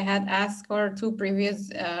question that I had asked our two previous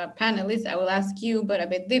panelists, I will ask you, but a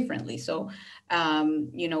bit differently. So,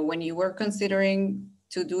 you know, when you were considering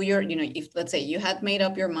to do your, you know, if let's say you had made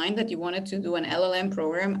up your mind that you wanted to do an LLM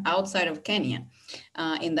program outside of Kenya,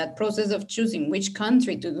 in that process of choosing which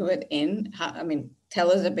country to do it in, I mean,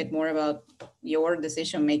 tell us a bit more about your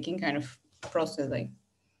decision-making kind of process. Like,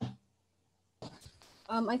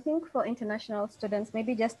 I think for international students,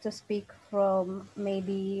 maybe just to speak from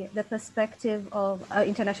maybe the perspective of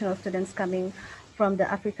international students coming from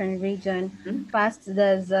the African region. Mm-hmm. First,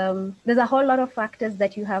 there's a whole lot of factors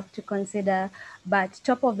that you have to consider, but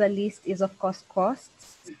top of the list is of course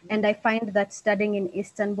costs. Mm-hmm. And I find that studying in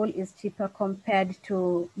Istanbul is cheaper compared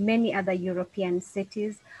to many other European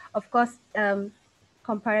cities. Of course,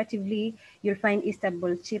 comparatively, you'll find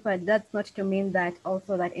Istanbul cheaper. That's not to mean that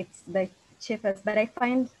also that it's the cheapest, but I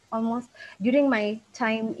find almost during my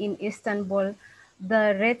time in Istanbul,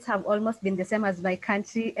 the rates have almost been the same as my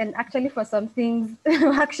country. And actually for some things,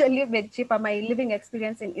 actually been cheaper. My living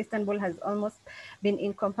experience in Istanbul has almost been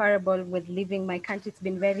incomparable with living my country. It's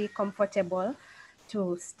been very comfortable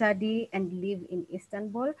to study and live in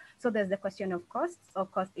Istanbul. So there's the question of costs.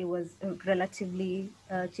 Of course, it was relatively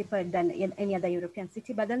cheaper than in any other European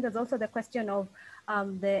city. But then there's also the question of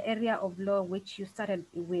the area of law which you started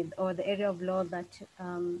with, or the area of law that,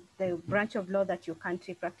 the branch of law that your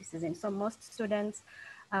country practices in. So most students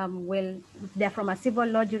they're from a civil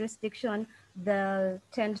law jurisdiction, they'll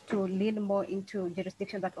tend to lean more into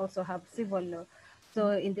jurisdictions that also have civil law.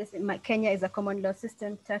 So in Kenya is a common law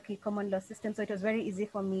system, Turkey common law system. So it was very easy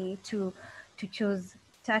for me to choose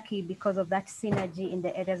Turkey because of that synergy in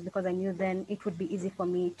the areas, because I knew then it would be easy for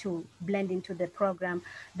me to blend into the program.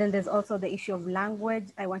 Then there's also the issue of language.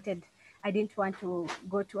 I didn't want to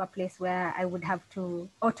go to a place where I would have to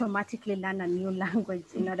automatically learn a new language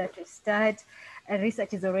in order to start.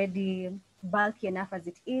 Research is already bulky enough as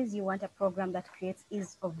it is. You want a program that creates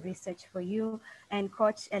ease of research for you. And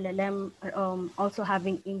Koç LLM also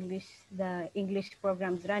having the English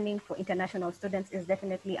programs running for international students is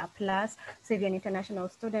definitely a plus. So if you're an international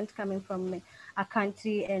student coming from a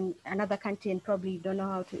country and another country and probably don't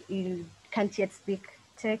know you can't yet speak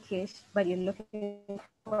Turkish, but you're looking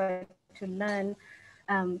forward to learn,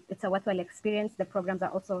 it's a worthwhile experience. The programs are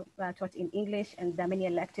also taught in English, and there are many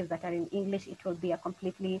electives that are in English. It will be a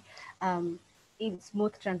completely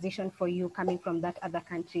smooth transition for you coming from that other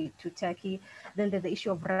country to Turkey. Then there's the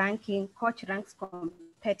issue of ranking. Koç ranks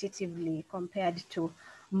competitively compared to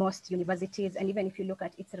most universities. And even if you look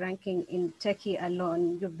at its ranking in Turkey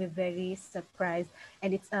alone, you'll be very surprised.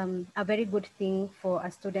 And it's a very good thing for a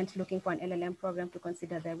student looking for an LLM program to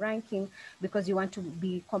consider the ranking, because you want to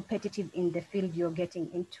be competitive in the field you're getting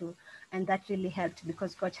into. And that really helped,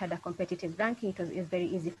 because Koç had a competitive ranking. It was very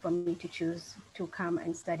easy for me to choose to come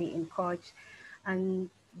and study in Koç. And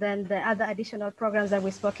then the other additional programs that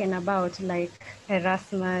we've spoken about, like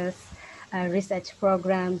Erasmus, research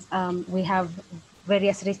programs, we have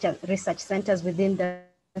various research centers within the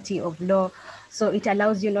Faculty of Law. So it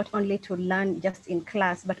allows you not only to learn just in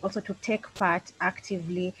class, but also to take part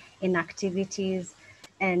actively in activities.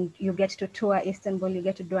 And you get to tour Istanbul, you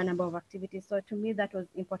get to do a number of activities. So to me, that was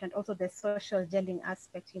important. Also the social gelling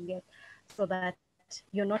aspect you get, so that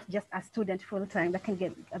you're not just a student full-time. That can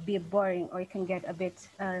get a bit boring, or it can get a bit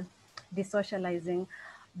desocializing.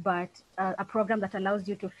 But a program that allows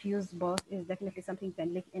you to fuse both is definitely something you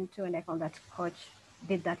can look into, and I found that Koç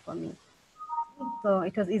did that for me. So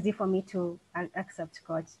it was easy for me to accept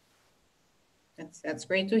Koç. That's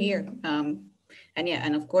great to hear. And yeah,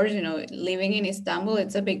 and of course, you know, living in Istanbul,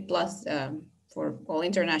 it's a big plus for all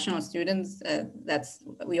international students.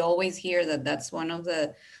 We always hear that's one of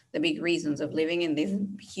the big reasons of living in this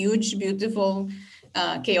huge, beautiful,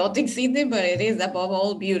 chaotic city, but it is above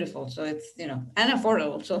all beautiful. So it's, you know, and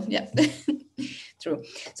affordable. So yeah, true.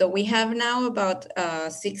 So we have now about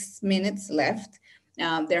 6 minutes left.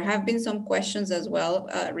 There have been some questions as well,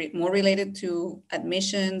 more related to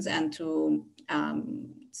admissions and to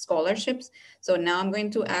scholarships. So now I'm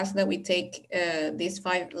going to ask that we take these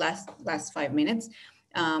last 5 minutes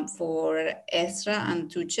for Esra and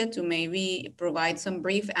Tuche to maybe provide some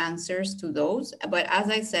brief answers to those. But as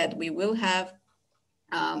I said, we will have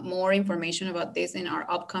more information about this in our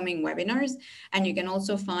upcoming webinars. And you can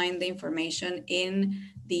also find the information in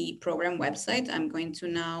the program website. I'm going to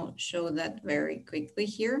now show that very quickly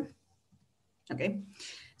here. Okay.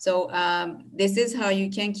 So this is how you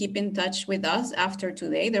can keep in touch with us after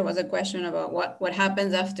today. There was a question about what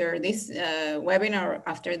happens after this webinar,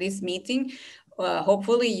 after this meeting.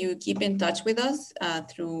 Hopefully you keep in touch with us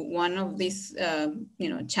through one of these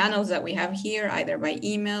channels that we have here, either by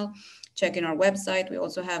email, checking our website. We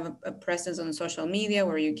also have a presence on social media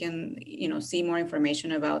where you can see more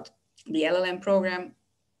information about the LLM program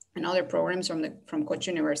and other programs from Koç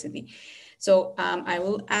University. So I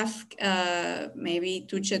will ask maybe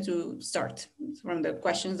Tuche to start from the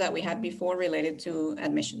questions that we had before related to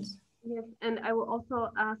admissions. Yes, and I will also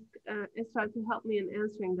ask Esra to help me in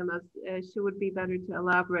answering them, as she would be better to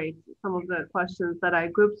elaborate some of the questions that I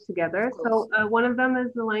grouped together. So one of them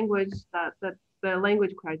is the language, the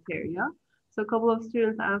language criteria. So a couple of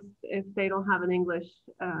students asked if they don't have an English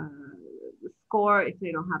score, if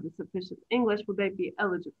they don't have the sufficient English, would they be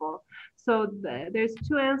eligible? So there's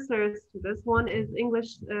two answers to this. One is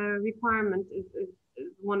English requirement is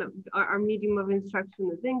one of our medium of instruction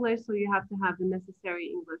is English, so you have to have the necessary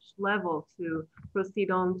English level to proceed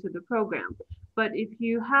on to the program. But if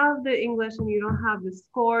you have the English and you don't have the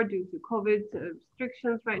score due to COVID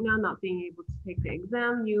restrictions right now, not being able to take the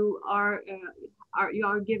exam, you are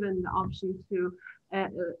given the option to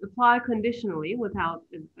apply conditionally without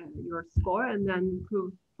your score, and then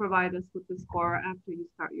provide us with the score after you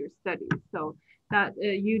start your studies. So that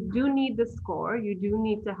you do need the score, you do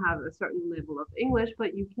need to have a certain level of English,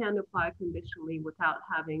 but you can apply conditionally without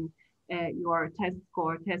having your test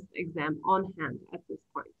exam on hand at this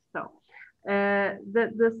point. So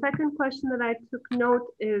the second question that I took note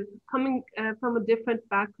is coming from a different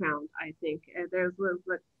background, I think. There's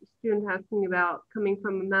a student asking about coming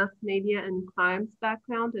from a mass media and crimes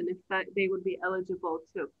background, and if that they would be eligible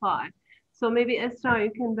to apply. So maybe Esra,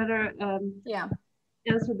 you can better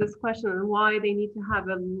answer this question and why they need to have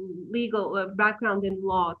a legal background in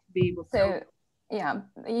law to be able to. Yeah,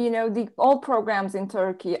 all programs in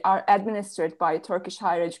Turkey are administered by Turkish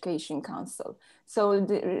Higher Education Council. So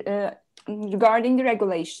regarding the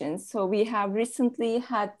regulations, so we have recently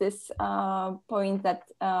had this point that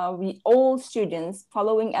all students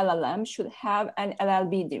following LLM should have an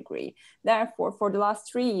LLB degree. Therefore, for the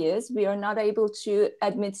last 3 years, we are not able to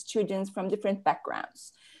admit students from different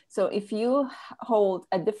backgrounds. So if you hold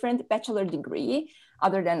a different bachelor degree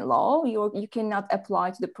other than law, you cannot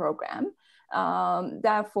apply to the program.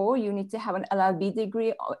 Therefore, you need to have an LLB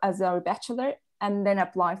degree as a bachelor and then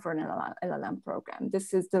apply for an LLM program.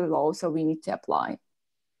 This is the law, so we need to apply.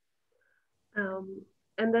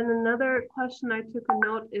 And then another question I took a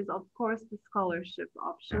note is, of course, the scholarship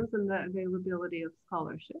options and the availability of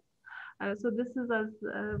scholarships. So this is, as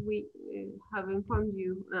we have informed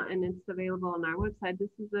you, and it's available on our website,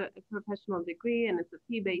 this is a professional degree and it's a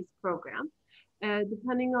fee-based program.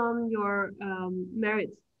 Depending on your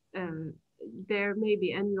merit, there may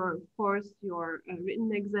be, and of course, your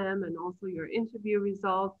written exam and also your interview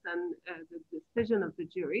results and the decision of the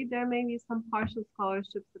jury, there may be some partial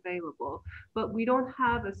scholarships available, but we don't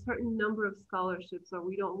have a certain number of scholarships, or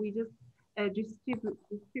we just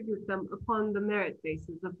distribute them upon the merit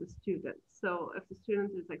basis of the student. So if the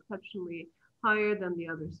student is exceptionally higher than the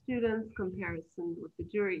other students, comparison with the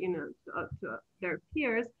jury, to their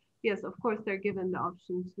peers, yes, of course, they're given the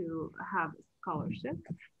option to have a scholarship.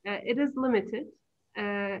 It is limited.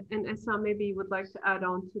 And Esra, maybe you would like to add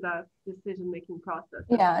on to that decision-making process.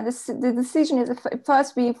 Yeah, the decision is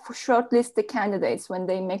first we shortlist the candidates when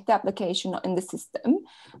they make the application in the system,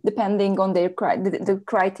 depending on their the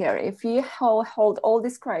criteria. If you hold all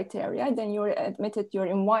these criteria, then you're admitted, you're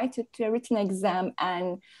invited to a written exam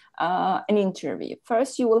and an interview.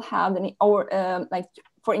 First, you will have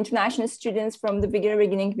for international students, from the very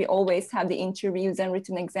beginning, we always have the interviews and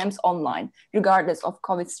written exams online, regardless of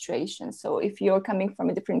COVID situation. So if you're coming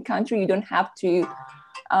from a different country, you don't have to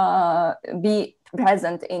be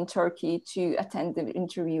present in Turkey to attend the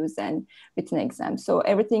interviews and written exams. So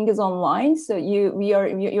everything is online. So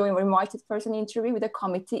you're invited for an interview with a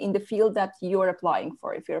committee in the field that you're applying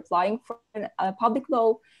for. If you're applying for a public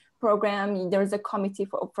law program, there's a committee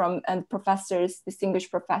from professors,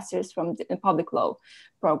 distinguished professors from the public law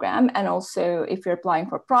program. And also if you're applying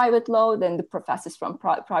for private law, then the professors from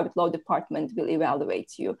private law department will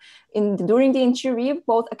evaluate you. During the interview,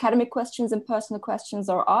 both academic questions and personal questions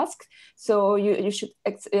are asked. So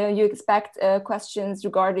you expect questions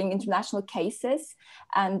regarding international cases,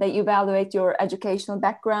 and they evaluate your educational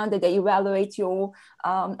background, they evaluate your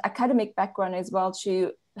academic background as well,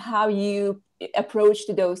 to how you approach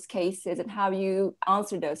to those cases and how you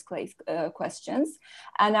answer those questions.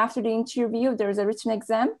 And after the interview, there's a written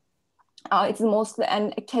exam. It's mostly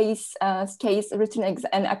an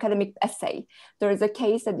academic essay. There is a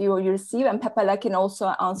case that you receive, and Pepela can also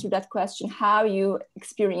answer that question, how you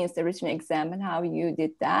experienced the written exam and how you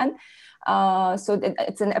did that. So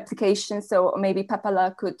it's an application. So maybe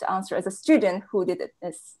Pepela could answer as a student who did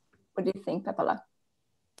this. What do you think, Pepela?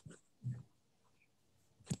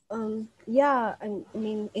 Yeah, I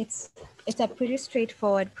mean, it's a pretty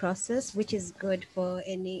straightforward process, which is good for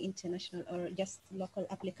any international or just local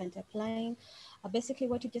applicant applying. Basically,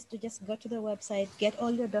 what you just go to the website, get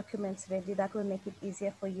all your documents ready. That will make it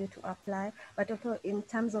easier for you to apply. But also in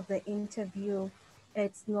terms of the interview,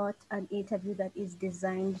 it's not an interview that is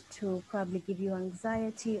designed to probably give you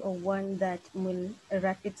anxiety, or one that will,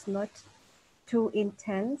 it's not too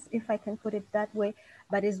intense, if I can put it that way,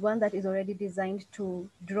 but is one that is already designed to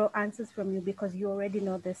draw answers from you, because you already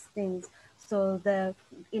know these things. So the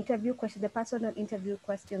interview question, the personal interview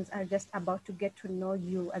questions are just about to get to know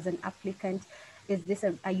you as an applicant.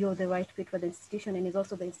 Are you the right fit for the institution, and is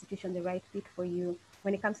also the institution the right fit for you?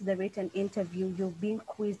 When it comes to the written interview, you're being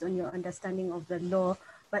quizzed on your understanding of the law,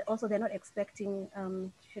 but also they're not expecting,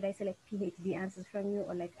 should I say, like PhD answers from you,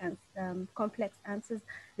 or like complex answers.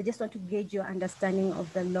 They just want to gauge your understanding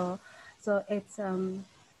of the law. So it's,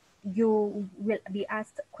 you will be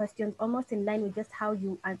asked questions almost in line with just how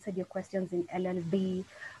you answered your questions in LLB.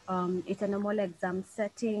 It's a normal exam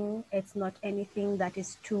setting. It's not anything that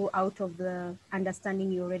is too out of the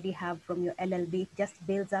understanding you already have from your LLB. It just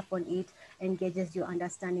builds up on it and gauges your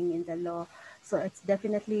understanding in the law. So it's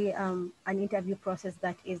definitely an interview process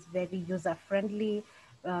that is very user-friendly.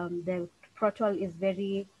 The protocol is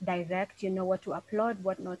very direct. You know what to upload,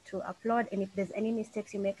 what not to upload. And if there's any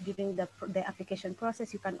mistakes you make during the application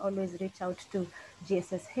process, you can always reach out to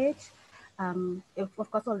GSSH.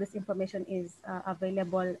 Of course, all this information is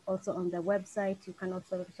available also on the website. You can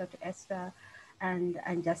also reach out to ESRA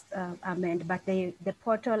and just amend. But the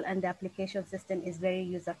portal and the application system is very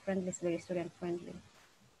user-friendly, it's very student-friendly.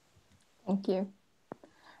 Thank you.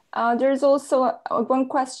 There's also one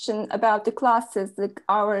question about the classes, the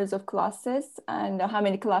hours of classes, and how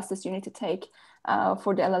many classes you need to take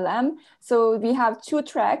for the LLM. So we have 2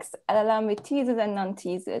 tracks, LLM with thesis and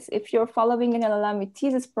non-thesis. If you're following an LLM with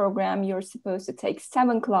thesis program, you're supposed to take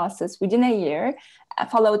 7 classes within a year,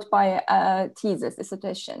 followed by a thesis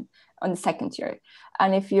dissertation on the second year.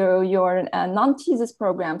 And if you're a non-thesis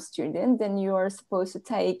program student, then you're supposed to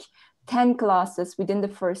take 10 classes within the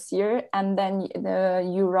first year, and then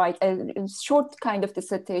you write a short kind of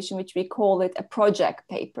dissertation, which we call it a project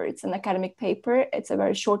paper. It's an academic paper. It's a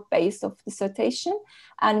very short base of dissertation,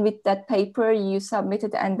 and with that paper you submit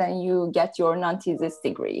it, and then you get your non-thesis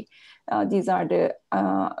degree. These are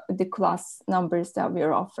the class numbers that we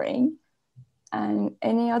are offering. And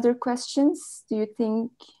any other questions? Do you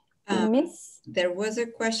think we miss? There was a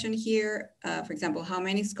question here, for example, how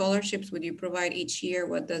many scholarships would you provide each year?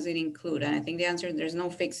 What does it include? And I think the answer is there's no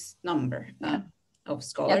fixed number of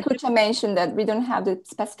scholarships. Yeah, Tuğçe mentioned that we don't have the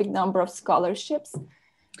specific number of scholarships.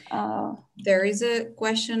 There is a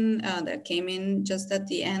question that came in just at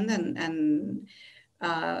the end, and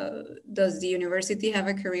does the university have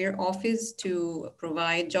a career office to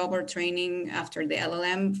provide job or training after the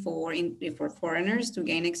LLM for foreigners to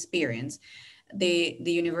gain experience? The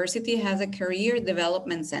university has a career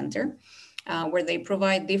development center where they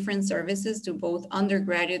provide different services to both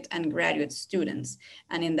undergraduate and graduate students.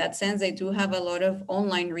 And in that sense, they do have a lot of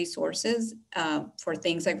online resources for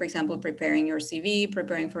things like, for example, preparing your CV,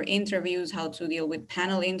 preparing for interviews, how to deal with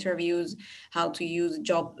panel interviews, how to use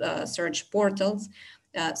job search portals.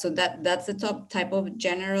 So that's the top type of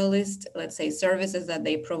generalist, let's say, services that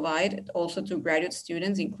they provide also to graduate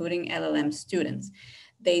students, including LLM students.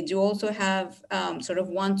 They do also have sort of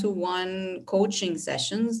one-to-one coaching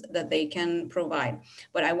sessions that they can provide.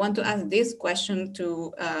 But I want to ask this question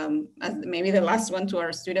to, as maybe the last one, to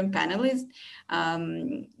our student panelists.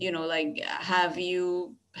 You know, like, have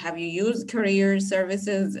you used career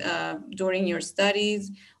services during your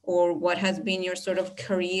studies, or what has been your sort of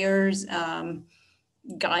careers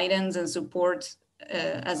guidance and support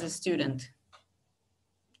as a student?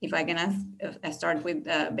 If I can start with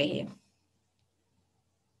Behia.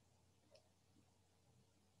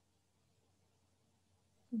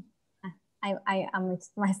 I unmuted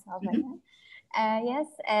myself again. Yes,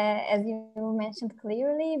 as you mentioned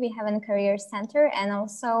clearly, we have a career center, and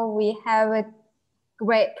also we have a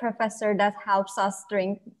great professor that helps us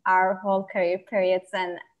during our whole career periods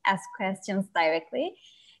and ask questions directly.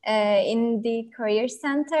 In the career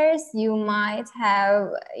centers, you might have,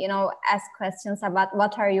 ask questions about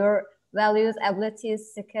what are your values,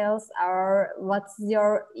 abilities, skills, or what's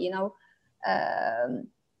your,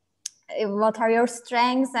 what are your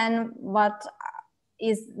strengths and what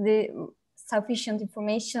is the sufficient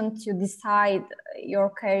information to decide your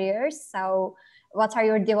careers. So what are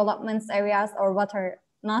your development areas or what are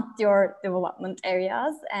not your development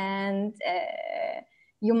areas? And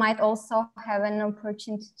you might also have an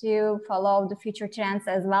opportunity to follow the future trends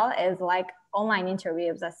as well as like online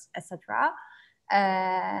interviews, etc.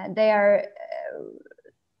 They are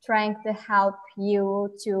trying to help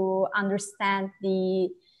you to understand the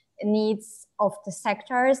needs of the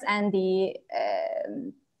sectors and the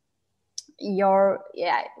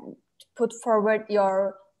put forward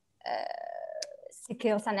your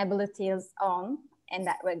skills and abilities on in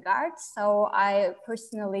that regard. So I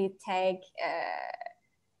personally take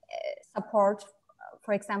support,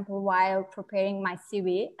 for example, while preparing my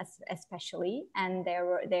CV, especially, and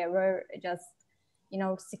they were just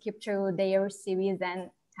skip through their CVs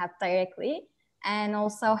and have directly. And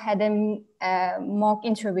also had a mock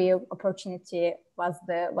interview opportunity was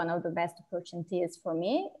one of the best opportunities for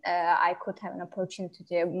me. I could have an opportunity to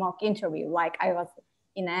do a mock interview, like I was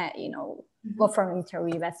in a law firm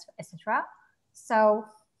interview, etc. So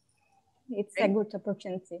it's a good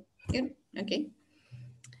opportunity. Good. Okay.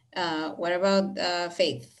 What about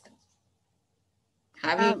Faith?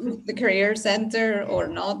 Have you the career center or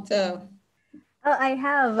not? I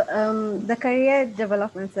have. The Career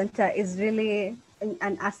Development Center is really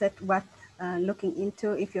an asset worth looking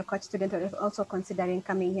into if you're a Koç student or if also considering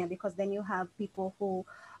coming here, because then you have people who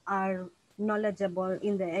are knowledgeable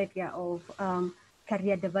in the area of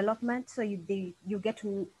career development. So you get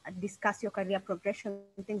to discuss your career progression,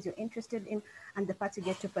 things you're interested in, and the paths you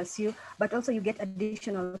get to pursue, but also you get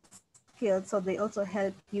additional skills. So they also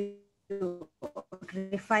help you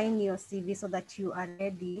refine your CV so that you are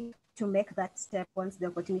ready to make that step once the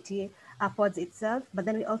opportunity affords itself. But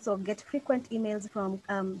then we also get frequent emails from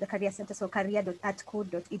the Career Center, so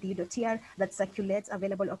career.atkud.edu.tr, that circulates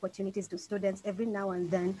available opportunities to students every now and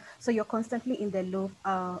then. So you're constantly in the loop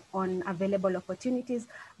on available opportunities.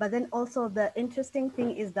 But then also the interesting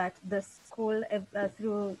thing is that the school,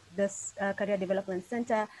 through this Career Development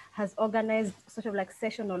Center, has organized sort of like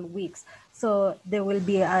sessional weeks. So there will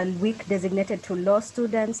be a week designated to law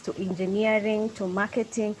students, to engineering, to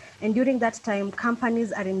marketing. And during that time,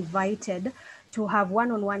 companies are invited to have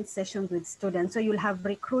one-on-one sessions with students. So you'll have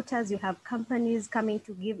recruiters, you'll have companies coming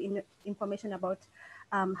to give information about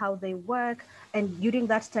how they work. And during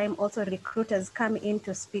that time, also recruiters come in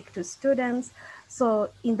to speak to students. So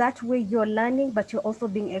in that way, you're learning, but you're also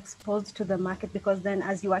being exposed to the market, because then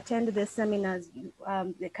as you attend the seminars,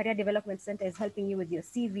 the Career Development Center is helping you with your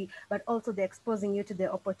CV, but also they're exposing you to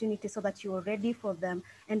the opportunity so that you're ready for them.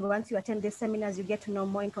 And once you attend these seminars, you get to know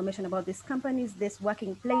more information about these companies, these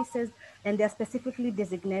working places, and they're specifically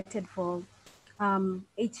designated for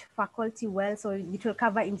each faculty well. So it will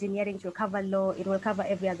cover engineering, it will cover law, it will cover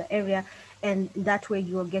every other area. And that way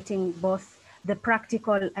you're getting both the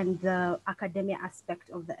practical and the academia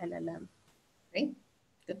aspect of the LLM. Great.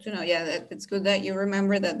 Good to know. Yeah, it's good that you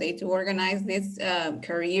remember that they do organize these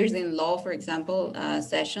careers in law, for example,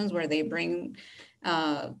 sessions where they bring,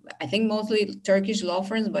 I think mostly Turkish law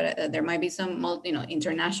firms, but there might be some,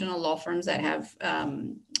 international law firms that have,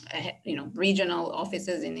 regional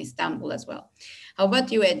offices in Istanbul as well. How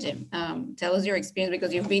about you, Ece? Tell us your experience,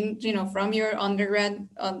 because you've been, from your undergrad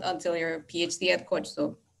until your PhD at Koç.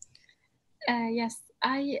 So. Yes,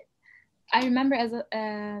 I remember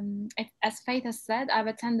as Faith has said, I've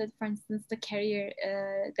attended, for instance, the career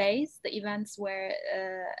days, the events where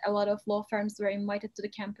a lot of law firms were invited to the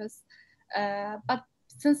campus. But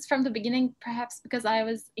since from the beginning, perhaps because I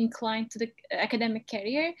was inclined to the academic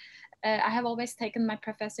career, I have always taken my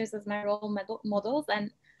professors as my role models,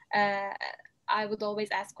 and I would always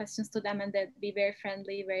ask questions to them, and they'd be very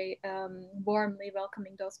friendly, very warmly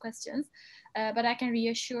welcoming those questions. But I can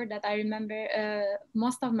reassure that I remember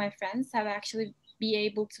most of my friends have actually been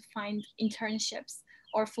able to find internships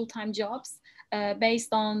or full-time jobs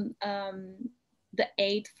based on the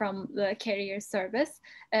aid from the career service,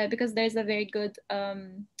 because there's a very good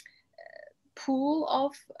pool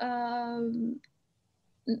of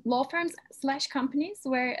law firms / companies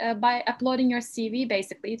where by uploading your CV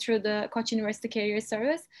basically through the Koç University Career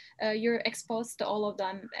Service, you're exposed to all of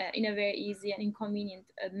them in a very easy and inconvenient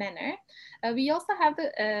manner. We also have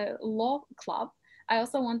the law club. I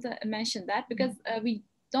also want to mention that because we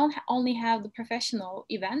don't only have the professional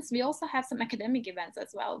events, we also have some academic events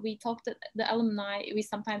as well. We talk to the alumni, we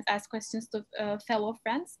sometimes ask questions to fellow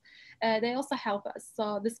friends. They also help us.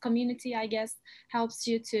 So this community, I guess, helps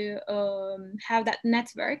you to have that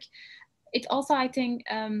network. It also, I think,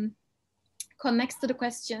 connects to the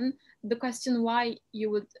question why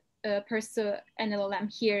you would pursue an LLM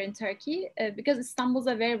here in Turkey, because Istanbul is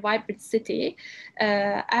a very vibrant city.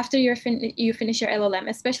 After you finish your LLM,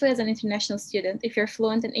 especially as an international student, if you're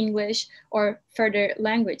fluent in English or further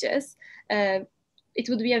languages, it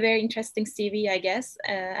would be a very interesting CV, I guess,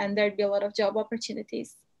 and there'd be a lot of job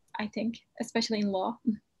opportunities, I think, especially in law.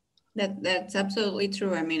 That's absolutely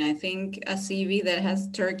true. I mean, I think a CV that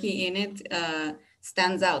has Turkey in it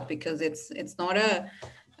stands out because it's not a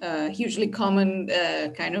hugely common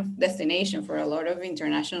kind of destination for a lot of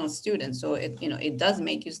international students. So it does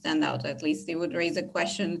make you stand out. At least it would raise a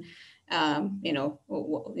question.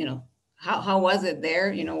 How was it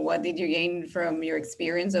there? What did you gain from your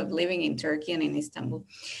experience of living in Turkey and in Istanbul?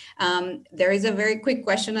 There is a very quick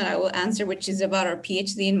question that I will answer, which is about our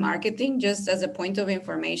PhD in marketing. Just as a point of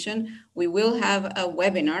information, we will have a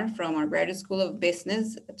webinar from our Graduate School of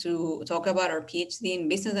Business to talk about our PhD in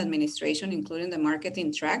business administration, including the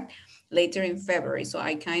marketing track, later in February. So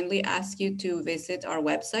I kindly ask you to visit our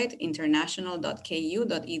website,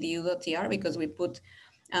 international.ku.edu.tr, because we put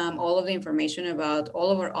all of the information about all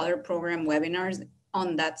of our other program webinars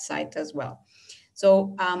on that site as well.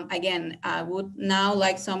 So again, I would now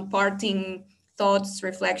like some parting thoughts,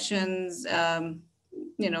 reflections,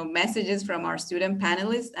 messages from our student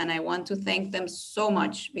panelists. And I want to thank them so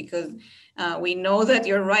much because we know that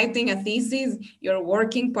you're writing a thesis, you're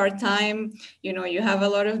working part-time, you have a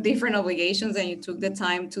lot of different obligations and you took the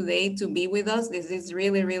time today to be with us. This is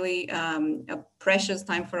really, really a precious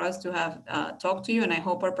time for us to have talked to you. And I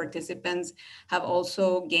hope our participants have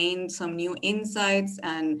also gained some new insights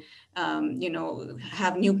and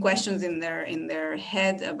have new questions in their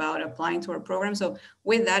head about applying to our program. So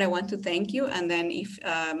with that, I want to thank you. And then if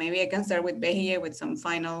maybe I can start with Behiye with some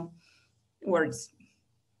final words.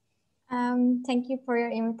 Thank you for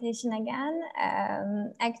your invitation again.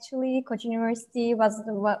 Actually, Koç University was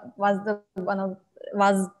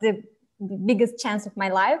the biggest chance of my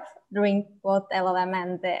life during both LLM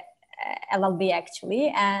and the LLB actually,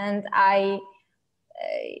 and I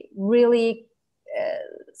really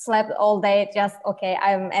slept all day. Just okay,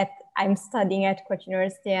 I'm studying at Koç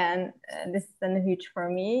University, and this is a huge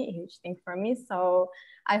thing for me. So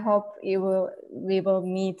I hope we will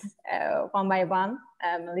meet one by one,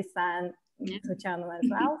 Melissa and Tuğçe Hanım as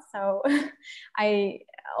well. So I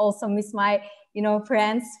also miss my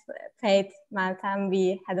friends, Faith, Meltem.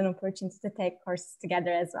 We had an opportunity to take courses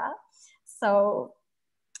together as well. So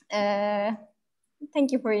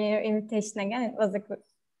thank you for your invitation again. It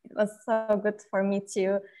was so good for me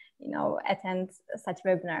to attend such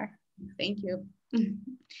webinar. Thank you.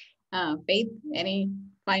 Faith, any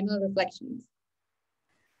final reflections?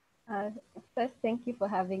 First, thank you for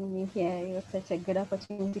having me here. It was such a good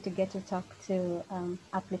opportunity to get to talk to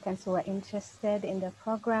applicants who are interested in the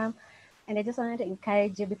program. And I just wanted to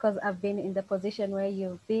encourage you, because I've been in the position where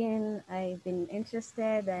you've been. I've been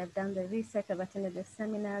interested, I've done the research, I've attended the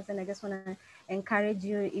seminars, and I just want to encourage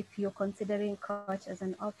you, if you're considering Koç as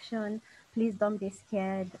an option, please don't be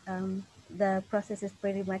scared. The process is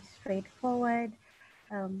pretty much straightforward.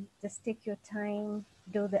 Just take your time,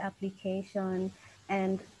 do the application,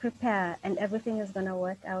 and prepare, and everything is going to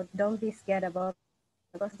work out. Don't be scared about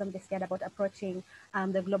don't be scared about approaching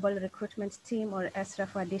the global recruitment team or ESRA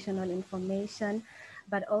for additional information.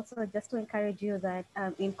 But also just to encourage you that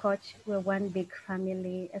in Koç, we're one big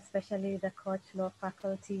family, especially the Koç Law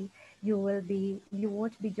faculty. You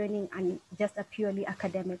won't be joining just a purely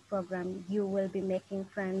academic program. You will be making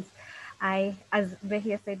friends. As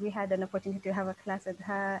Behia said, we had an opportunity to have a class with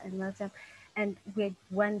her and Meltem, and we're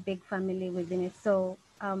one big family within it. So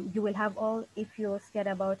you will have if you're scared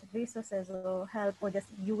about resources or help, or just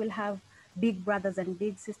you will have big brothers and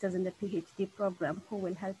big sisters in the PhD program who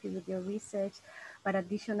will help you with your research. But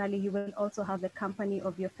additionally, you will also have the company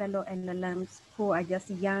of your fellow LLMs who are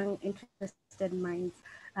just young, interested interested minds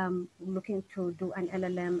looking to do an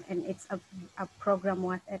LLM, and it's a program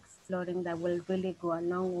worth exploring that will really go a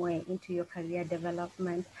long way into your career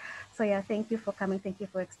development. So yeah, thank you for coming. Thank you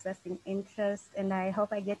for expressing interest. And I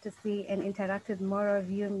hope I get to see and interact with more of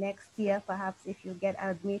you next year. Perhaps if you get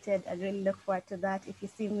admitted, I really look forward to that. If you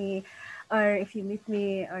see me or if you meet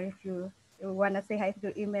me or if you want to say hi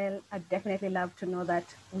through email, I'd definitely love to know that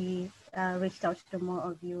we reached out to more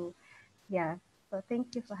of you. Yeah, so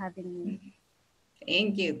thank you for having me.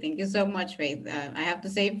 Thank you. Thank you so much, Faith. I have to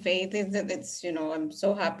say, Faith is that it's, I'm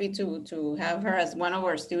so happy to have her as one of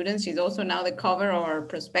our students. She's also now the cover of our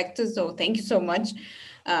prospectus. So thank you so much,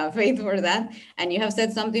 Faith, for that. And you have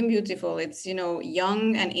said something beautiful. It's,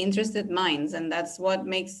 young and interested minds. And that's what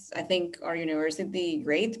makes, I think, our university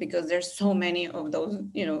great, because there's so many of those,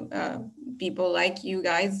 people like you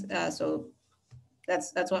guys. So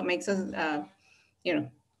that's what makes us,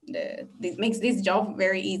 this makes this job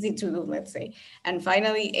very easy to do, let's say. And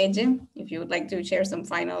finally, Ece, if you would like to share some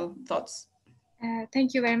final thoughts.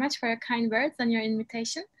 Thank you very much for your kind words and your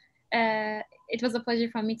invitation. It was a pleasure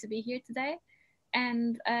for me to be here today.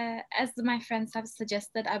 And as my friends have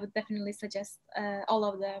suggested, I would definitely suggest all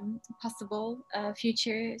of the possible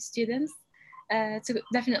future students to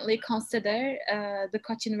definitely consider the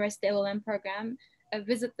Koç University LLM program.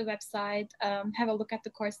 Visit the website, have a look at the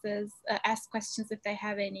courses, ask questions if they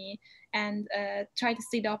have any, and try to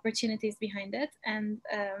see the opportunities behind it. And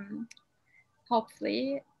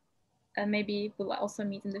hopefully, maybe we'll also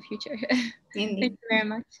meet in the future. Thank you very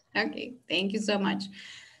much. Okay, thank you so much.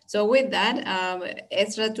 So with that,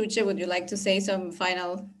 Esra, Tuğçe, would you like to say some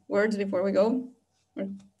final words before we go?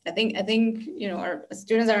 I think our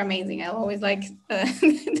students are amazing. I always like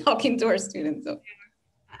talking to our students. So.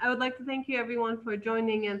 I would like to thank you everyone for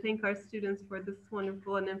joining and thank our students for this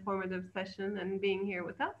wonderful and informative session and being here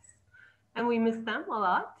with us. And we miss them a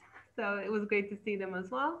lot. So it was great to see them as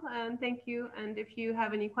well. And thank you. And if you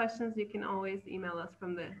have any questions, you can always email us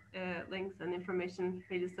from the links and information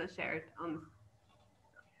pages are shared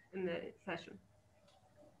in the session.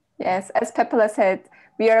 Yes, as Pepela said,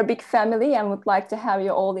 we are a big family and would like to have you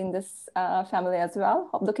all in this family as well.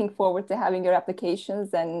 I'm looking forward to having your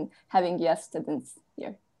applications and having you as students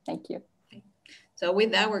here. Thank you. So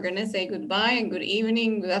with that, we're going to say goodbye and good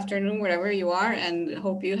evening, good afternoon, wherever you are, and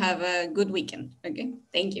hope you have a good weekend. Okay,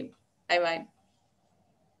 thank you. Bye-bye.